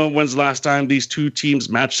 I don't know when's the last time these 2 teams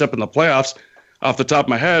matched up in the playoffs. Off the top of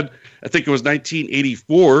my head, I think it was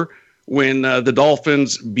 1984 when the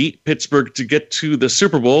Dolphins beat Pittsburgh to get to the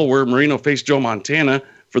Super Bowl where Marino faced Joe Montana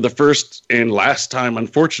for the first and last time,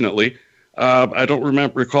 unfortunately. I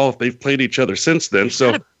don't recall if they've played each other since then.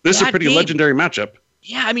 So this is a pretty legendary matchup.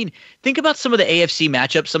 Yeah, I mean, think about some of the AFC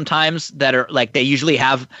matchups sometimes that are like they usually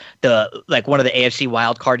have one of the AFC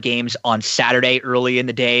wildcard games on Saturday early in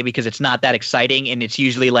the day because it's not that exciting, and it's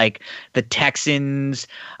usually like the Texans.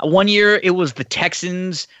 One year it was the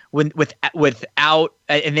Texans without,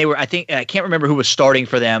 and they were, I can't remember who was starting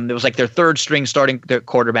for them. It was like their third string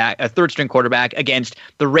quarterback against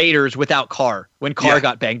the Raiders without Carr when Carr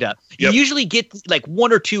got banged up. Yep. You usually get like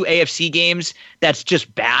 1 or 2 AFC games that's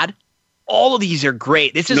just bad. All of these are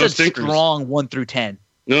great. This is a strong 1 through 10.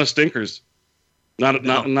 No stinkers. Not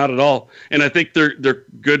at all. And I think they're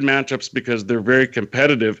good matchups because they're very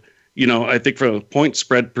competitive. I think from a point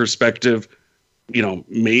spread perspective,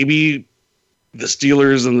 maybe the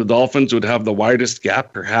Steelers and the Dolphins would have the widest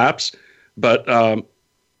gap, perhaps. But the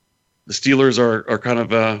Steelers are kind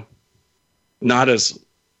of not as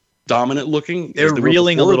dominant looking. They're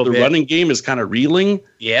reeling a little bit. The running game is kind of reeling.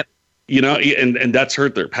 Yep. And that's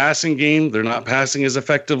hurt their passing game. They're not passing as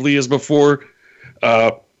effectively as before.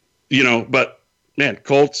 But man,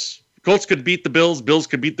 Colts could beat the Bills. Bills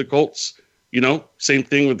could beat the Colts. Same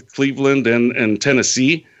thing with Cleveland and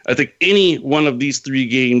Tennessee. I think any one of these 3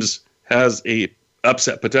 games has a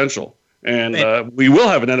upset potential. And we will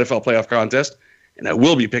have an NFL playoff contest, and I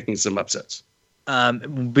will be picking some upsets.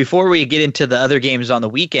 Before we get into the other games on the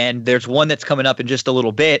weekend, there's one that's coming up in just a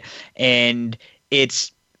little bit, and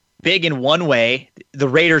it's big in one way. The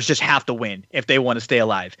Raiders just have to win if they want to stay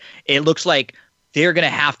alive. It looks like they're going to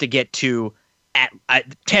have to get to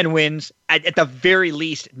at 10 wins, at the very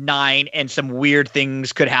least 9, and some weird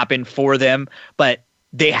things could happen for them, but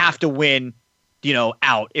they have to win,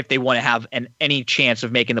 out if they want to have any chance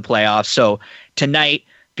of making the playoffs. So tonight,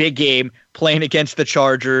 big game, playing against the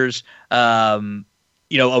Chargers, a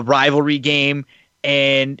rivalry game.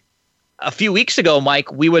 And a few weeks ago,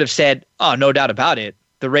 Mike, we would have said, oh, no doubt about it,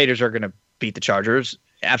 the Raiders are going to beat the Chargers.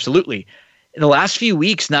 Absolutely. In the last few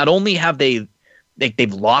weeks, not only have they've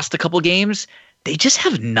lost a couple games, they just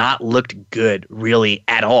have not looked good really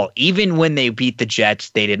at all. Even when they beat the Jets,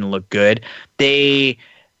 they didn't look good.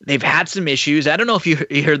 They've had some issues. I don't know if you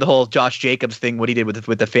heard the whole Josh Jacobs thing, what he did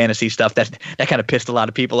with the fantasy stuff. That kind of pissed a lot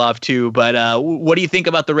of people off too. But what do you think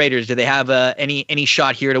about the Raiders? Do they have any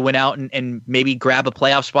shot here to win out and maybe grab a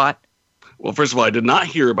playoff spot? Well, first of all, I did not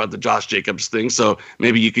hear about the Josh Jacobs thing, so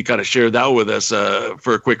maybe you could kind of share that with us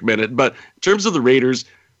for a quick minute. But in terms of the Raiders,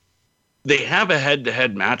 they have a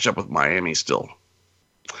head-to-head matchup with Miami still.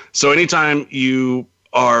 So anytime you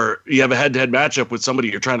have a head-to-head matchup with somebody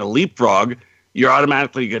you're trying to leapfrog, you're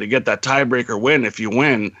automatically going to get that tiebreaker win if you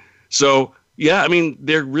win. So, yeah, I mean,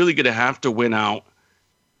 they're really going to have to win out.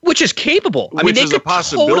 Which is capable. I mean, they could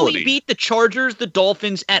totally beat the Chargers, the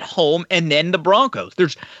Dolphins at home, and then the Broncos.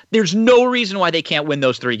 There's no reason why they can't win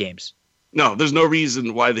those 3 games. No, there's no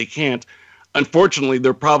reason why they can't. Unfortunately,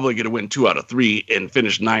 they're probably going to win 2 out of 3 and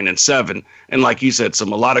finish 9-7. And like you said, a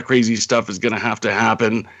lot of crazy stuff is going to have to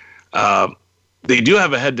happen. They do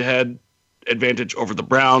have a head-to-head advantage over the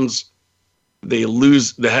Browns. They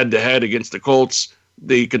lose the head-to-head against the Colts.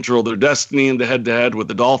 They control their destiny in the head-to-head with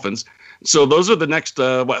the Dolphins. So those are the next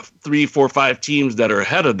 3, 4, 5 teams that are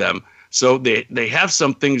ahead of them. So they have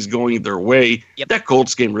some things going their way. Yep. That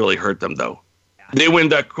Colts game really hurt them, though. Yeah. They win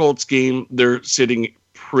that Colts game, they're sitting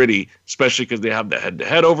pretty, especially because they have the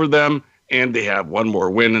head-to-head over them, and they have one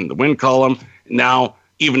more win in the win column. Now,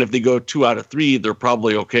 even if they go 2 out of 3, they're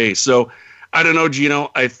probably okay. So, I don't know,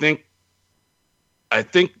 Gino. I think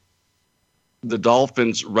the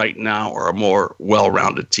Dolphins right now are a more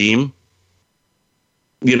well-rounded team.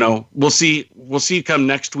 We'll see come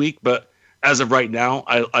next week, but as of right now,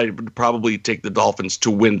 I would probably take the Dolphins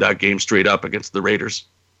to win that game straight up against the Raiders.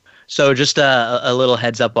 So just a little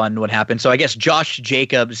heads up on what happened. So I guess Josh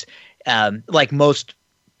Jacobs, like most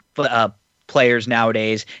players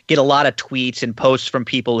nowadays, get a lot of tweets and posts from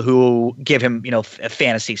people who give him,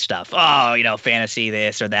 fantasy stuff. Oh, fantasy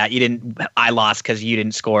this or that. I lost because you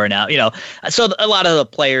didn't score now. So a lot of the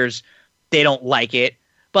players, they don't like it.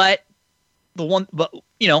 But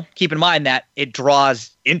keep in mind that it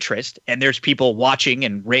draws interest and there's people watching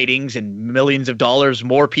and ratings and millions of dollars.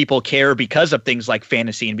 More people care because of things like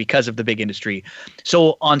fantasy and because of the big industry.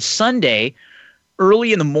 So on Sunday,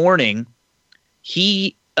 early in the morning,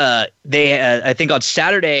 I think on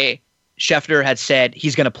Saturday, Schefter had said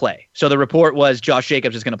he's going to play. So the report was Josh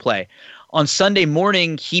Jacobs is going to play. On Sunday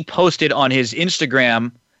morning, he posted on his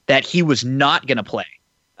Instagram that he was not going to play.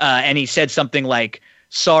 And he said something like,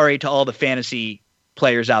 sorry to all the fantasy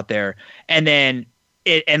players out there. And then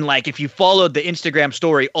if you followed the Instagram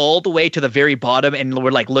story all the way to the very bottom and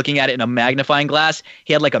we're like looking at it in a magnifying glass,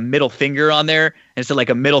 he had like a middle finger on there. And so like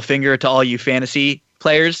a middle finger to all you fantasy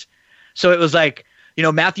players. So it was like,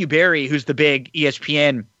 Matthew Berry, who's the big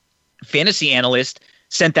ESPN fantasy analyst,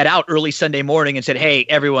 sent that out early Sunday morning and said, hey,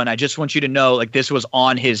 everyone, I just want you to know, like, this was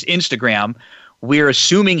on his Instagram. We're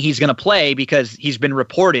assuming he's going to play because he's been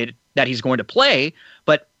reported that he's going to play,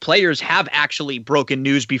 but players have actually broken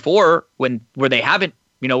news before where they haven't,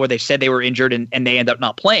 where they said they were injured and they end up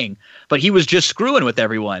not playing. But he was just screwing with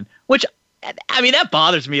everyone, which, I mean, that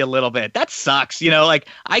bothers me a little bit. That sucks.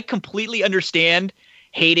 I completely understand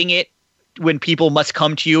hating it when people must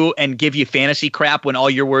come to you and give you fantasy crap when all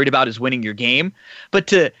you're worried about is winning your game. But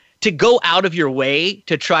to go out of your way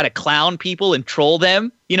to try to clown people and troll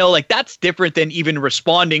them, that's different than even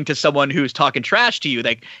responding to someone who's talking trash to you.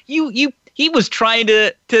 Like he was trying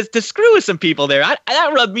to screw with some people there.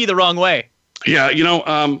 That rubbed me the wrong way. Yeah.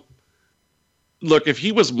 Look, if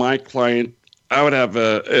he was my client, I would have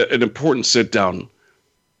an important sit down.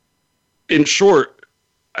 In short,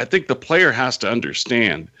 I think the player has to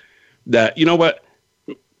understand that,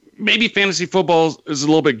 maybe fantasy football is a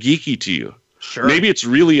little bit geeky to you. Sure. Maybe it's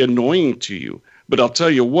really annoying to you. But I'll tell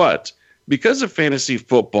you what, because of fantasy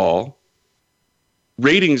football,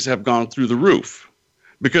 ratings have gone through the roof.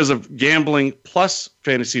 Because of gambling plus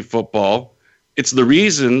fantasy football, it's the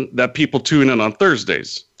reason that people tune in on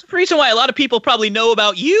Thursdays. It's the reason why a lot of people probably know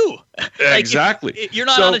about you. Exactly. You're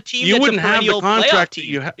not on a team that's a perennial playoff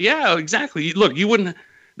team. Yeah, exactly. Look, you wouldn't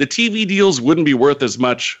the TV deals wouldn't be worth as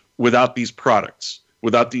much without these products,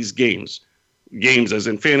 without these games as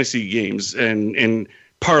in fantasy games and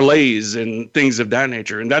parlays and things of that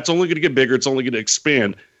nature. And that's only going to get bigger. It's only going to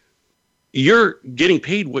expand. You're getting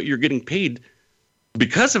paid what you're getting paid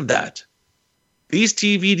because of that. These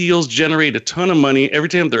TV deals generate a ton of money. Every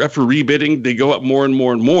time they're up for rebidding, they go up more and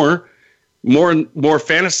more and more. More and more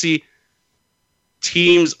fantasy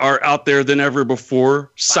teams are out there than ever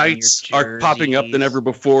before. Sites are popping up than ever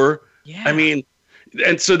before. Yeah. I mean,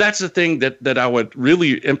 and so that's the thing that I would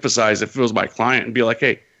really emphasize if it was my client and be like,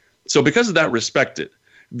 hey, so because of that, respect it.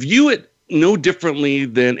 View it no differently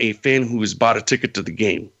than a fan who has bought a ticket to the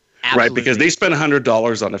game, Absolutely. right? Because they spent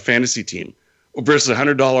 $100 on a fantasy team versus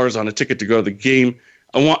 $100 on a ticket to go to the game.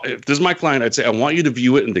 If this is my client, I'd say I want you to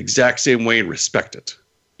view it in the exact same way and respect it.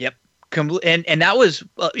 And that was,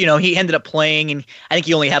 he ended up playing, and I think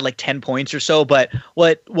he only had like 10 points or so. But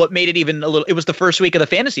what made it even a little, it was the first week of the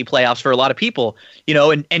fantasy playoffs for a lot of people,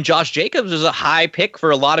 and Josh Jacobs was a high pick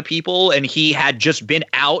for a lot of people, and he had just been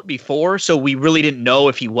out before, so we really didn't know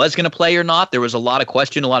if he was going to play or not. There was a lot of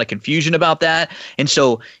question, a lot of confusion about that, and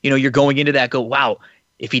so you're going into that, wow.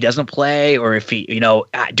 If he doesn't play, or if he,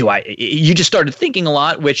 you just started thinking a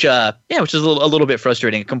lot, which is a little bit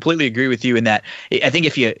frustrating. I completely agree with you in that. I think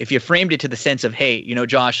if you framed it to the sense of, hey,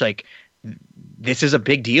 Josh, like, this is a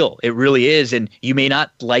big deal. It really is. And you may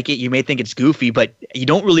not like it. You may think it's goofy, but you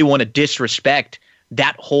don't really want to disrespect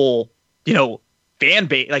that whole, fan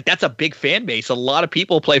base. Like, that's a big fan base. A lot of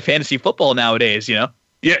people play fantasy football nowadays, Yeah.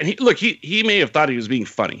 He may have thought he was being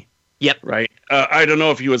funny. Yep. Right. I don't know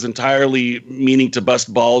if he was entirely meaning to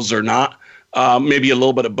bust balls or not. Maybe a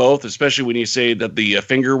little bit of both, especially when you say that the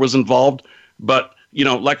finger was involved. But,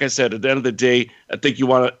 like I said, at the end of the day, I think you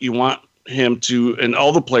want him to, and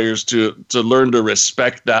all the players to learn to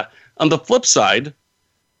respect that. On the flip side,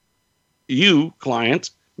 you, client,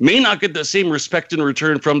 may not get the same respect in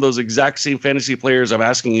return from those exact same fantasy players I'm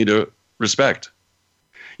asking you to respect.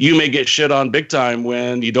 You may get shit on big time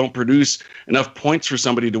when you don't produce enough points for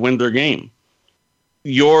somebody to win their game.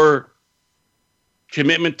 Your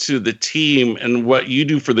commitment to the team and what you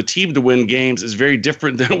do for the team to win games is very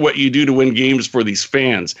different than what you do to win games for these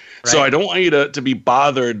fans. Right. So I don't want you to be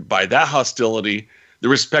bothered by that hostility. The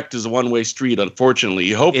respect is a one-way street, unfortunately.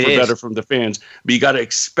 You hope for better from the fans, but you got to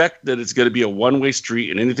expect that it's going to be a one-way street,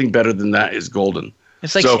 and anything better than that is golden.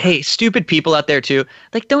 It's like, hey, stupid people out there too,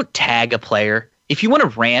 like, don't tag a player. If you want to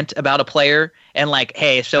rant about a player and like,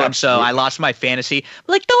 hey, so-and-so, I lost my fantasy,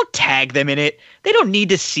 like, don't tag them in it. They don't need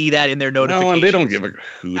to see that in their notifications. No, and they don't give a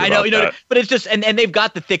hoot about that. But it's just, and they've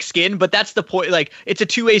got the thick skin, but that's the point. Like, it's a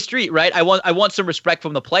two-way street, right? I want some respect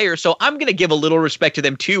from the player, so I'm going to give a little respect to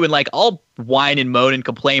them too, and like, I'll whine and moan and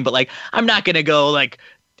complain, but like, I'm not going to go like,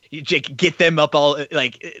 get them up all,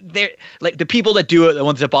 like, they're like, the people that do it, the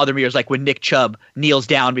ones that bother me is like when Nick Chubb kneels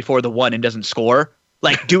down before the one and doesn't score.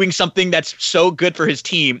 Like, doing something that's so good for his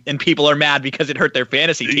team, and people are mad because it hurt their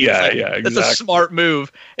fantasy team. Exactly. That's a smart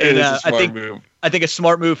move. And it is a smart move. I think a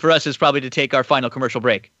smart move for us is probably to take our final commercial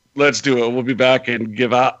break. Let's do it. We'll be back and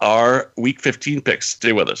give out our Week 15 picks.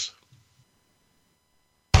 Stay with us.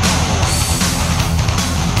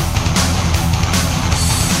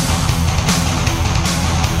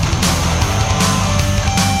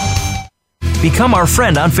 Become our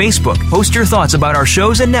friend on Facebook. Post your thoughts about our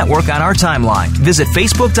shows and network on our timeline. Visit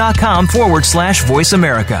facebook.com/Voice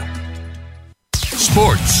America.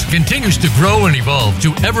 Sports continues to grow and evolve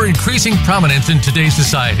to ever-increasing prominence in today's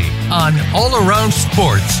society. On All Around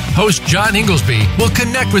Sports, host John Inglesby will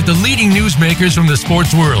connect with the leading newsmakers from the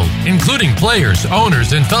sports world, including players,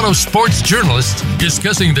 owners, and fellow sports journalists,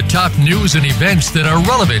 discussing the top news and events that are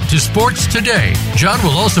relevant to sports today. John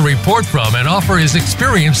will also report from and offer his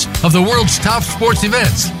experience of the world's top sports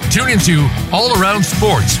events. Tune into All Around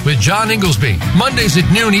Sports with John Inglesby, Mondays at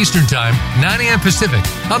noon Eastern Time, 9 a.m. Pacific,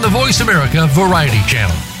 on the Voice America Variety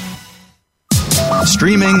Channel.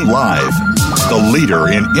 Streaming live, the leader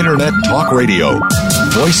in Internet talk radio,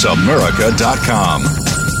 voiceamerica.com.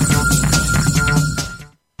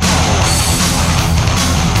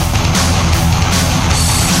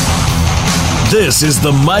 This is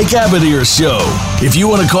the Mike Abadir Show. If you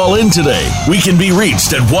want to call in today, we can be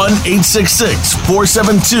reached at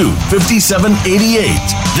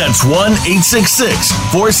 1-866-472-5788. That's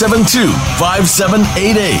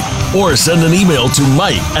 1-866-472-5788. Or send an email to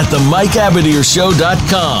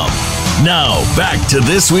mike@themikeabadirshow.com. Now, back to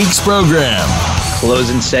this week's program.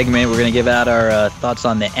 Closing segment, we're going to give out our thoughts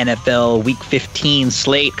on the NFL Week 15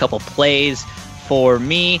 slate. Couple plays for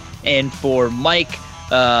me and for Mike.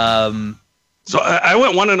 So I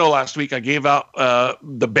went 1-0 last week. I gave out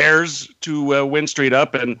the Bears to win straight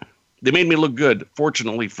up, and they made me look good,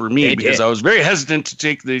 fortunately for me, because I was very hesitant to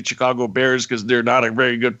take the Chicago Bears because they're not a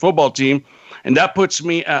very good football team. And that puts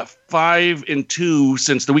me at 5-2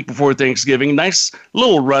 since the week before Thanksgiving. Nice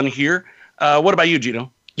little run here. What about you,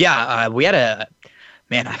 Gino? Yeah, we had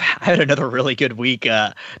I had another really good week.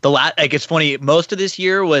 It's funny. Most of this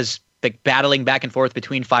year was like battling back and forth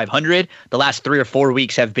between 500. The last 3 or 4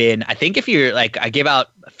 weeks have been, I think if you're like, I gave out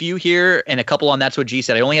a few here and a couple on That's What G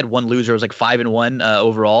Said. I only had one loser. It was like 5-1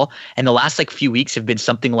 overall. And the last like few weeks have been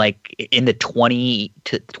something like in the 20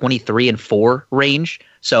 to 23-4 range.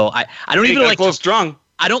 So I don't even like strong.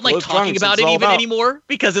 I don't like talking about it even anymore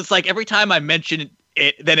because it's like every time I mention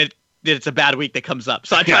it, then it's a bad week that comes up.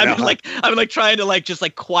 So I'm trying to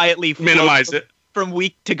just quietly minimize it from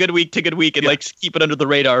week to good week and like keep it under the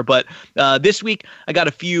radar. But this week I got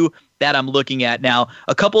a few that I'm looking at now.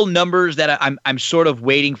 A couple numbers that I'm sort of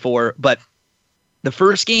waiting for, but the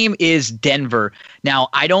first game is Denver. Now,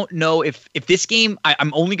 I don't know if this game,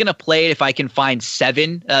 I'm only going to play it if I can find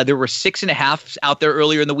 7. There were 6.5 out there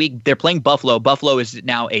earlier in the week. They're playing Buffalo. Buffalo is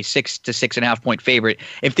now a 6 to 6.5 point favorite.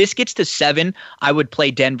 If this gets to 7, I would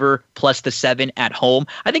play Denver plus the 7 at home.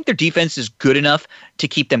 I think their defense is good enough to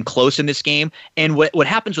keep them close in this game. And what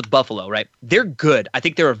happens with Buffalo, right? They're good. I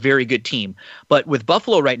think they're a very good team. But with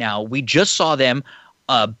Buffalo right now, we just saw them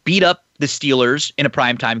beat up the Steelers in a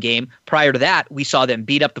primetime game. Prior to that, we saw them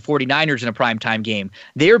beat up the 49ers in a primetime game.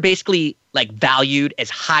 They're basically like valued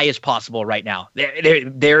as high as possible right now.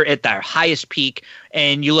 They're at their highest peak.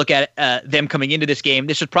 And you look at them coming into this game,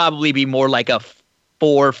 this would probably be more like a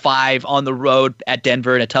 4-5 on the road at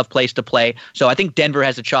Denver in a tough place to play. So I think Denver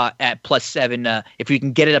has a shot at plus 7. If we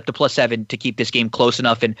can get it up to plus 7 to keep this game close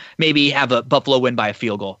enough and maybe have a Buffalo win by a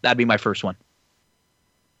field goal. That'd be my first one.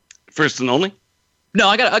 First and only? No,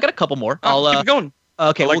 I got a couple more. Keep going.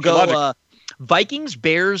 Okay, we'll go Vikings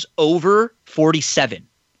Bears over 47.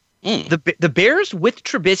 The Bears with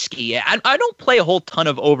Trubisky. I don't play a whole ton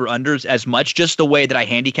of over-unders as much. Just the way that I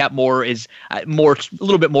handicap more is a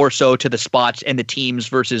little bit more so to the spots and the teams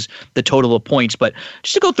versus the total of points. But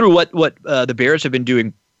just to go through what the Bears have been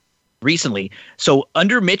doing recently. So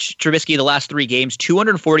under Mitch Trubisky, the last 3 games,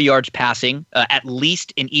 240 yards passing, at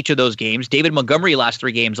least in each of those games. David Montgomery, last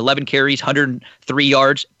 3 games, 11 carries, 103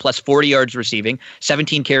 yards, plus 40 yards receiving.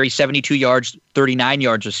 17 carries, 72 yards, 39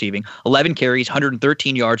 yards receiving. 11 carries,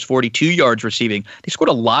 113 yards, 42 yards receiving. They scored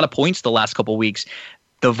a lot of points the last couple weeks.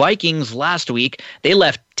 The Vikings last week, they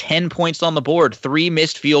left 10 points on the board, 3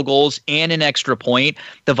 missed field goals and an extra point.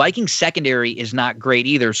 The Vikings secondary is not great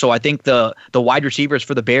either. So I think the wide receivers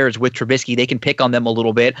for the Bears with Trubisky, they can pick on them a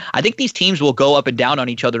little bit. I think these teams will go up and down on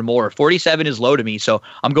each other more. 47 is low to me, so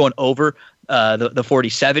I'm going over the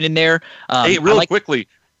 47 in there. Hey, quickly,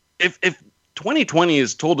 if 2020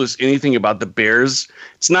 has told us anything about the Bears,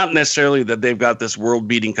 it's not necessarily that they've got this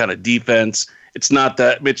world-beating kind of defense. It's not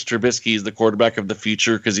that Mitch Trubisky is the quarterback of the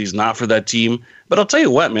future because he's not for that team. But I'll tell you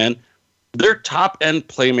what, man, their top-end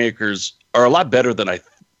playmakers are a lot better than I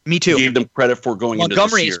gave them credit for going into this year.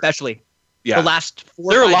 Montgomery especially. Yeah. The last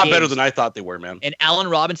 4 They're a lot games, better than I thought they were, man. And Allen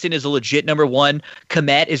Robinson is a legit number 1.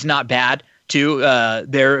 Komet is not bad, too.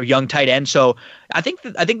 They're young tight end. So I think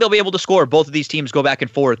they'll be able to score. Both of these teams go back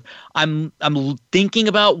and forth. I'm thinking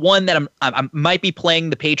about one that I might be playing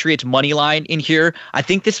the Patriots money line in here. I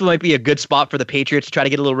think this might be a good spot for the Patriots to try to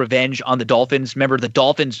get a little revenge on the Dolphins. Remember, the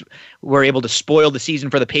Dolphins were able to spoil the season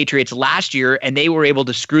for the Patriots last year, and they were able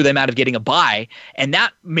to screw them out of getting a bye. And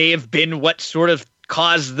that may have been what sort of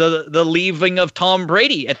caused the leaving of Tom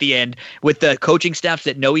Brady at the end with the coaching staffs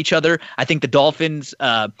that know each other. I think the Dolphins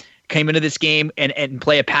came into this game and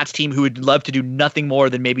play a Pats team who would love to do nothing more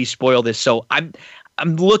than maybe spoil this. So I'm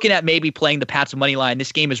looking at maybe playing the Pats money line.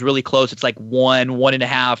 This game is really close. It's like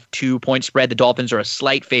 1.5, 2 point spread. The Dolphins are a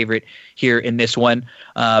slight favorite here in this one.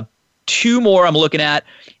 2 more I'm looking at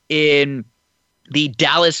in the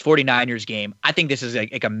Dallas 49ers game. I think this is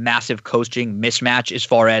like a massive coaching mismatch as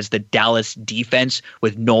far as the Dallas defense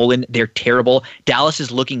with Nolan. They're terrible. Dallas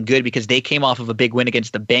is looking good because they came off of a big win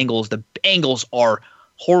against the Bengals. The Bengals are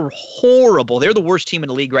horrible. They're the worst team in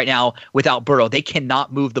the league right now without Burrow. They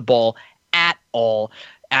cannot move the ball at all.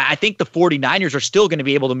 I think the 49ers are still going to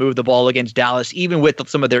be able to move the ball against Dallas, even with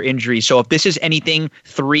some of their injuries. So if this is anything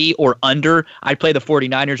 3 or under, I'd play the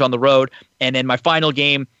 49ers on the road. And then my final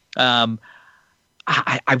game, I'm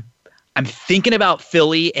thinking about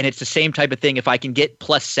Philly, and it's the same type of thing. If I can get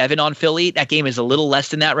plus 7 on Philly, that game is a little less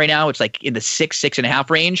than that right now. It's like in the 6.5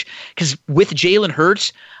 range. Because with Jalen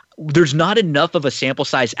Hurts, there's not enough of a sample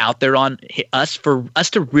size out there on us for us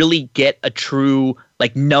to really get a true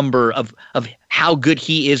like number of how good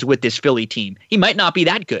he is with this Philly team. He might not be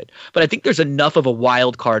that good, but I think there's enough of a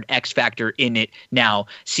wild card X factor in it now.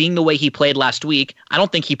 Seeing the way he played last week, I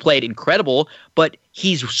don't think he played incredible, but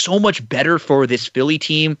he's so much better for this Philly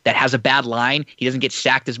team that has a bad line. He doesn't get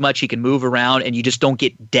sacked as much. He can move around, and you just don't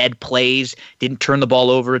get dead plays. Didn't turn the ball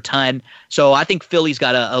over a ton. So I think Philly's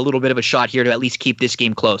got a little bit of a shot here to at least keep this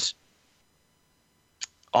game close.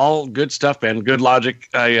 All good stuff, man. Good logic.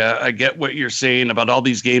 I get what you're saying about all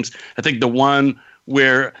these games. I think the one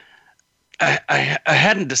where I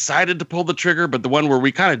hadn't decided to pull the trigger, but the one where we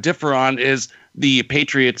kind of differ on is the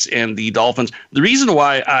Patriots and the Dolphins. The reason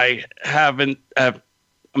why I'm having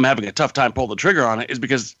a tough time pulling the trigger on it is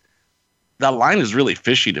because that line is really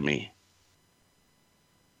fishy to me.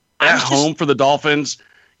 At home for the Dolphins,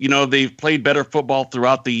 they've played better football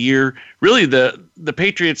throughout the year. Really, the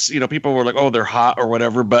Patriots, people were like, oh, they're hot or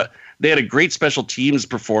whatever, but they had a great special teams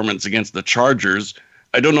performance against the Chargers.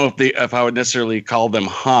 I don't know if I would necessarily call them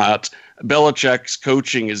hot. Belichick's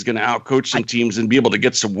coaching is going to outcoach some teams and be able to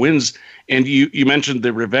get some wins. And you mentioned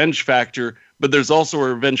the revenge factor, but there's also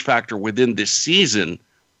a revenge factor within this season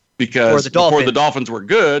because before the Dolphins were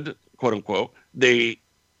good, quote unquote, the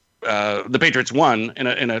Patriots won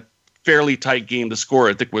in a fairly tight game. The score,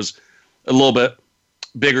 I think, was a little bit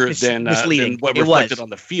bigger than what reflected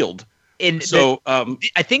on the field.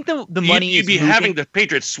 I think the money you'd be having the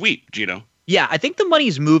Patriots sweep, Gino. Yeah, I think the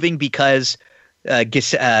money's moving because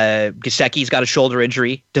Gesicki's got a shoulder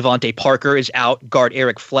injury. Devontae Parker is out. Guard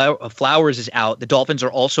Eric Flowers is out. The Dolphins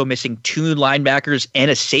are also missing 2 linebackers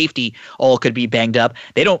and a safety. All could be banged up.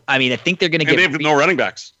 I think they're going to get. They have no running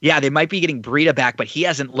backs. Yeah, they might be getting Breida back, but he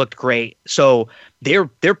hasn't looked great. So they're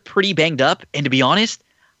pretty banged up. And to be honest,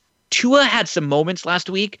 Tua had some moments last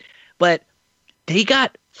week, but they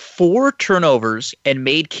got 4 turnovers and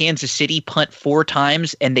made Kansas City punt 4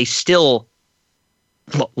 times, and they still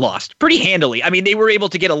lost pretty handily. I mean, they were able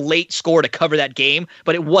to get a late score to cover that game,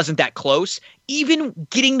 but it wasn't that close. Even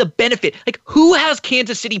getting the benefit, like who has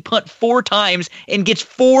Kansas City punt 4 times and gets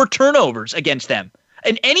 4 turnovers against them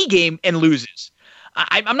in any game and loses?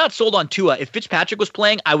 I'm not sold on Tua. If Fitzpatrick was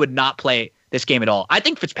playing, I would not play this game at all. I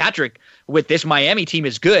think Fitzpatrick with this Miami team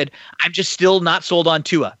is good. I'm just still not sold on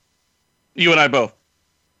Tua. You and I both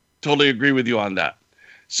totally agree with you on that.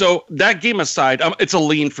 So that game aside, it's a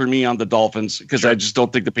lean for me on the Dolphins because I just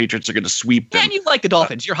don't think the Patriots are going to sweep them. And you like the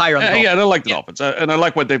Dolphins. You're higher on the Dolphins. Yeah, I like the Dolphins. And I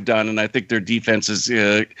like what they've done. And I think their defense is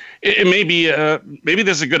it may be maybe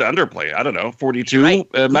this is a good underplay. I don't know, 42.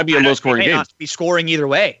 Right. Might be a low-scoring game. Not be scoring either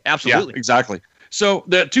way. Absolutely. Yeah, exactly. So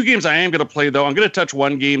the 2 games I am going to play, though, I'm going to touch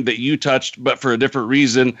one game that you touched, but for a different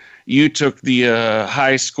reason. You took the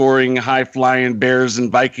high-scoring, high-flying Bears and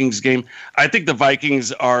Vikings game. I think the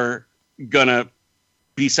Vikings are going to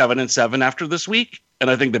be 7-7 after this week,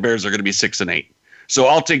 and I think the Bears are going to be 6-8. So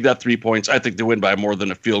I'll take that 3 points. I think they win by more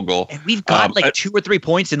than a field goal. And we've got 2 or 3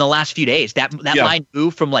 points in the last few days. That line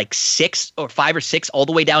moved from 6 or 5 or 6 all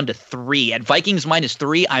the way down to 3. At Vikings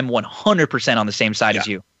 -3, I'm 100% on the same side as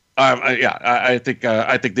you. I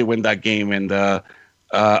think they win that game, and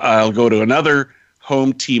I'll go to another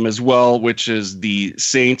home team as well, which is the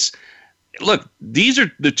Saints. Look, these are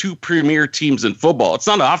the 2 premier teams in football. It's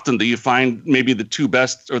not often that you find maybe the 2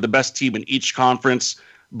 best or the best team in each conference,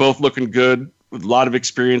 both looking good with a lot of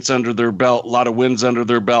experience under their belt, a lot of wins under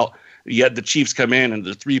their belt. Yet the Chiefs come in and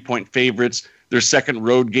they're 3-point favorites, their second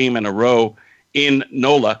road game in a row in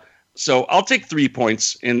NOLA. So I'll take 3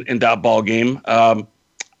 points in that ball game. I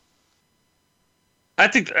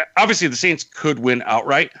think obviously the Saints could win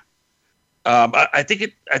outright. I think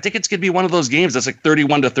it's going to be one of those games that's like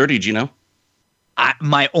 31-30, Gino. I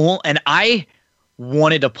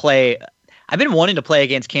wanted to play. I've been wanting to play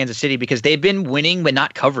against Kansas City because they've been winning but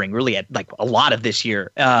not covering really at a lot of this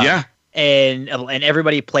year. And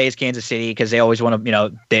everybody plays Kansas City because they always want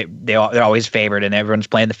to. They're always favored and everyone's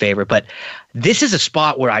playing the favorite. But this is a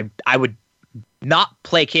spot where I would not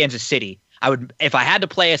play Kansas City. If I had to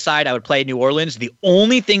play a side, I would play New Orleans. The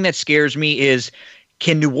only thing that scares me is,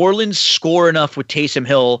 can New Orleans score enough with Taysom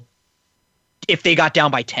Hill if they got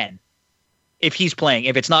down by 10? If he's playing,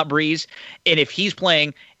 if it's not Breeze, and if he's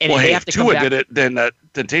playing, and if they have to come back, Tua did it, then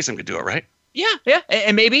Taysom could do it, right? Yeah,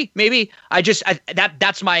 and maybe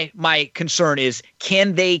that's my concern is,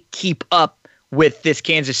 can they keep up with this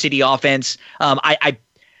Kansas City offense?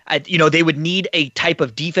 They would need a type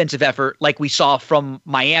of defensive effort like we saw from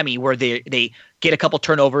Miami, where they get a couple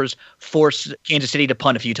turnovers, force Kansas City to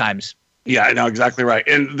punt a few times. Yeah, I know exactly right.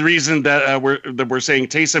 And the reason that we're saying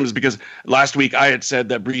Taysom is because last week I had said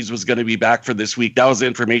that Breeze was going to be back for this week. That was the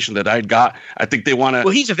information that I'd got. I think they want to.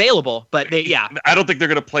 Well, he's available, but I don't think they're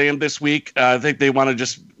going to play him this week. I think they want to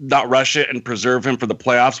just not rush it and preserve him for the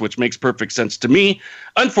playoffs, which makes perfect sense to me.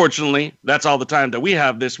 Unfortunately, that's all the time that we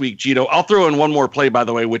have this week, Gino. I'll throw in one more play, by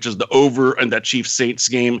the way, which is the over in that Chiefs Saints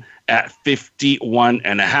game at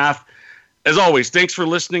 51.5. As always, thanks for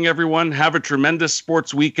listening, everyone. Have a tremendous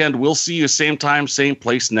sports weekend. We'll see you same time, same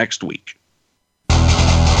place next week.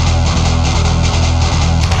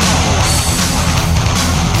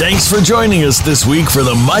 Thanks for joining us this week for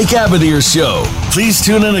the Mike Abadir Show. Please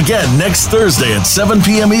tune in again next Thursday at 7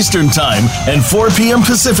 p.m. Eastern Time and 4 p.m.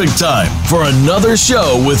 Pacific Time for another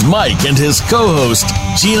show with Mike and his co-host,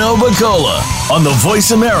 Gino Bacola, on the Voice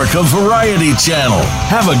America Variety Channel.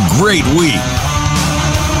 Have a great week.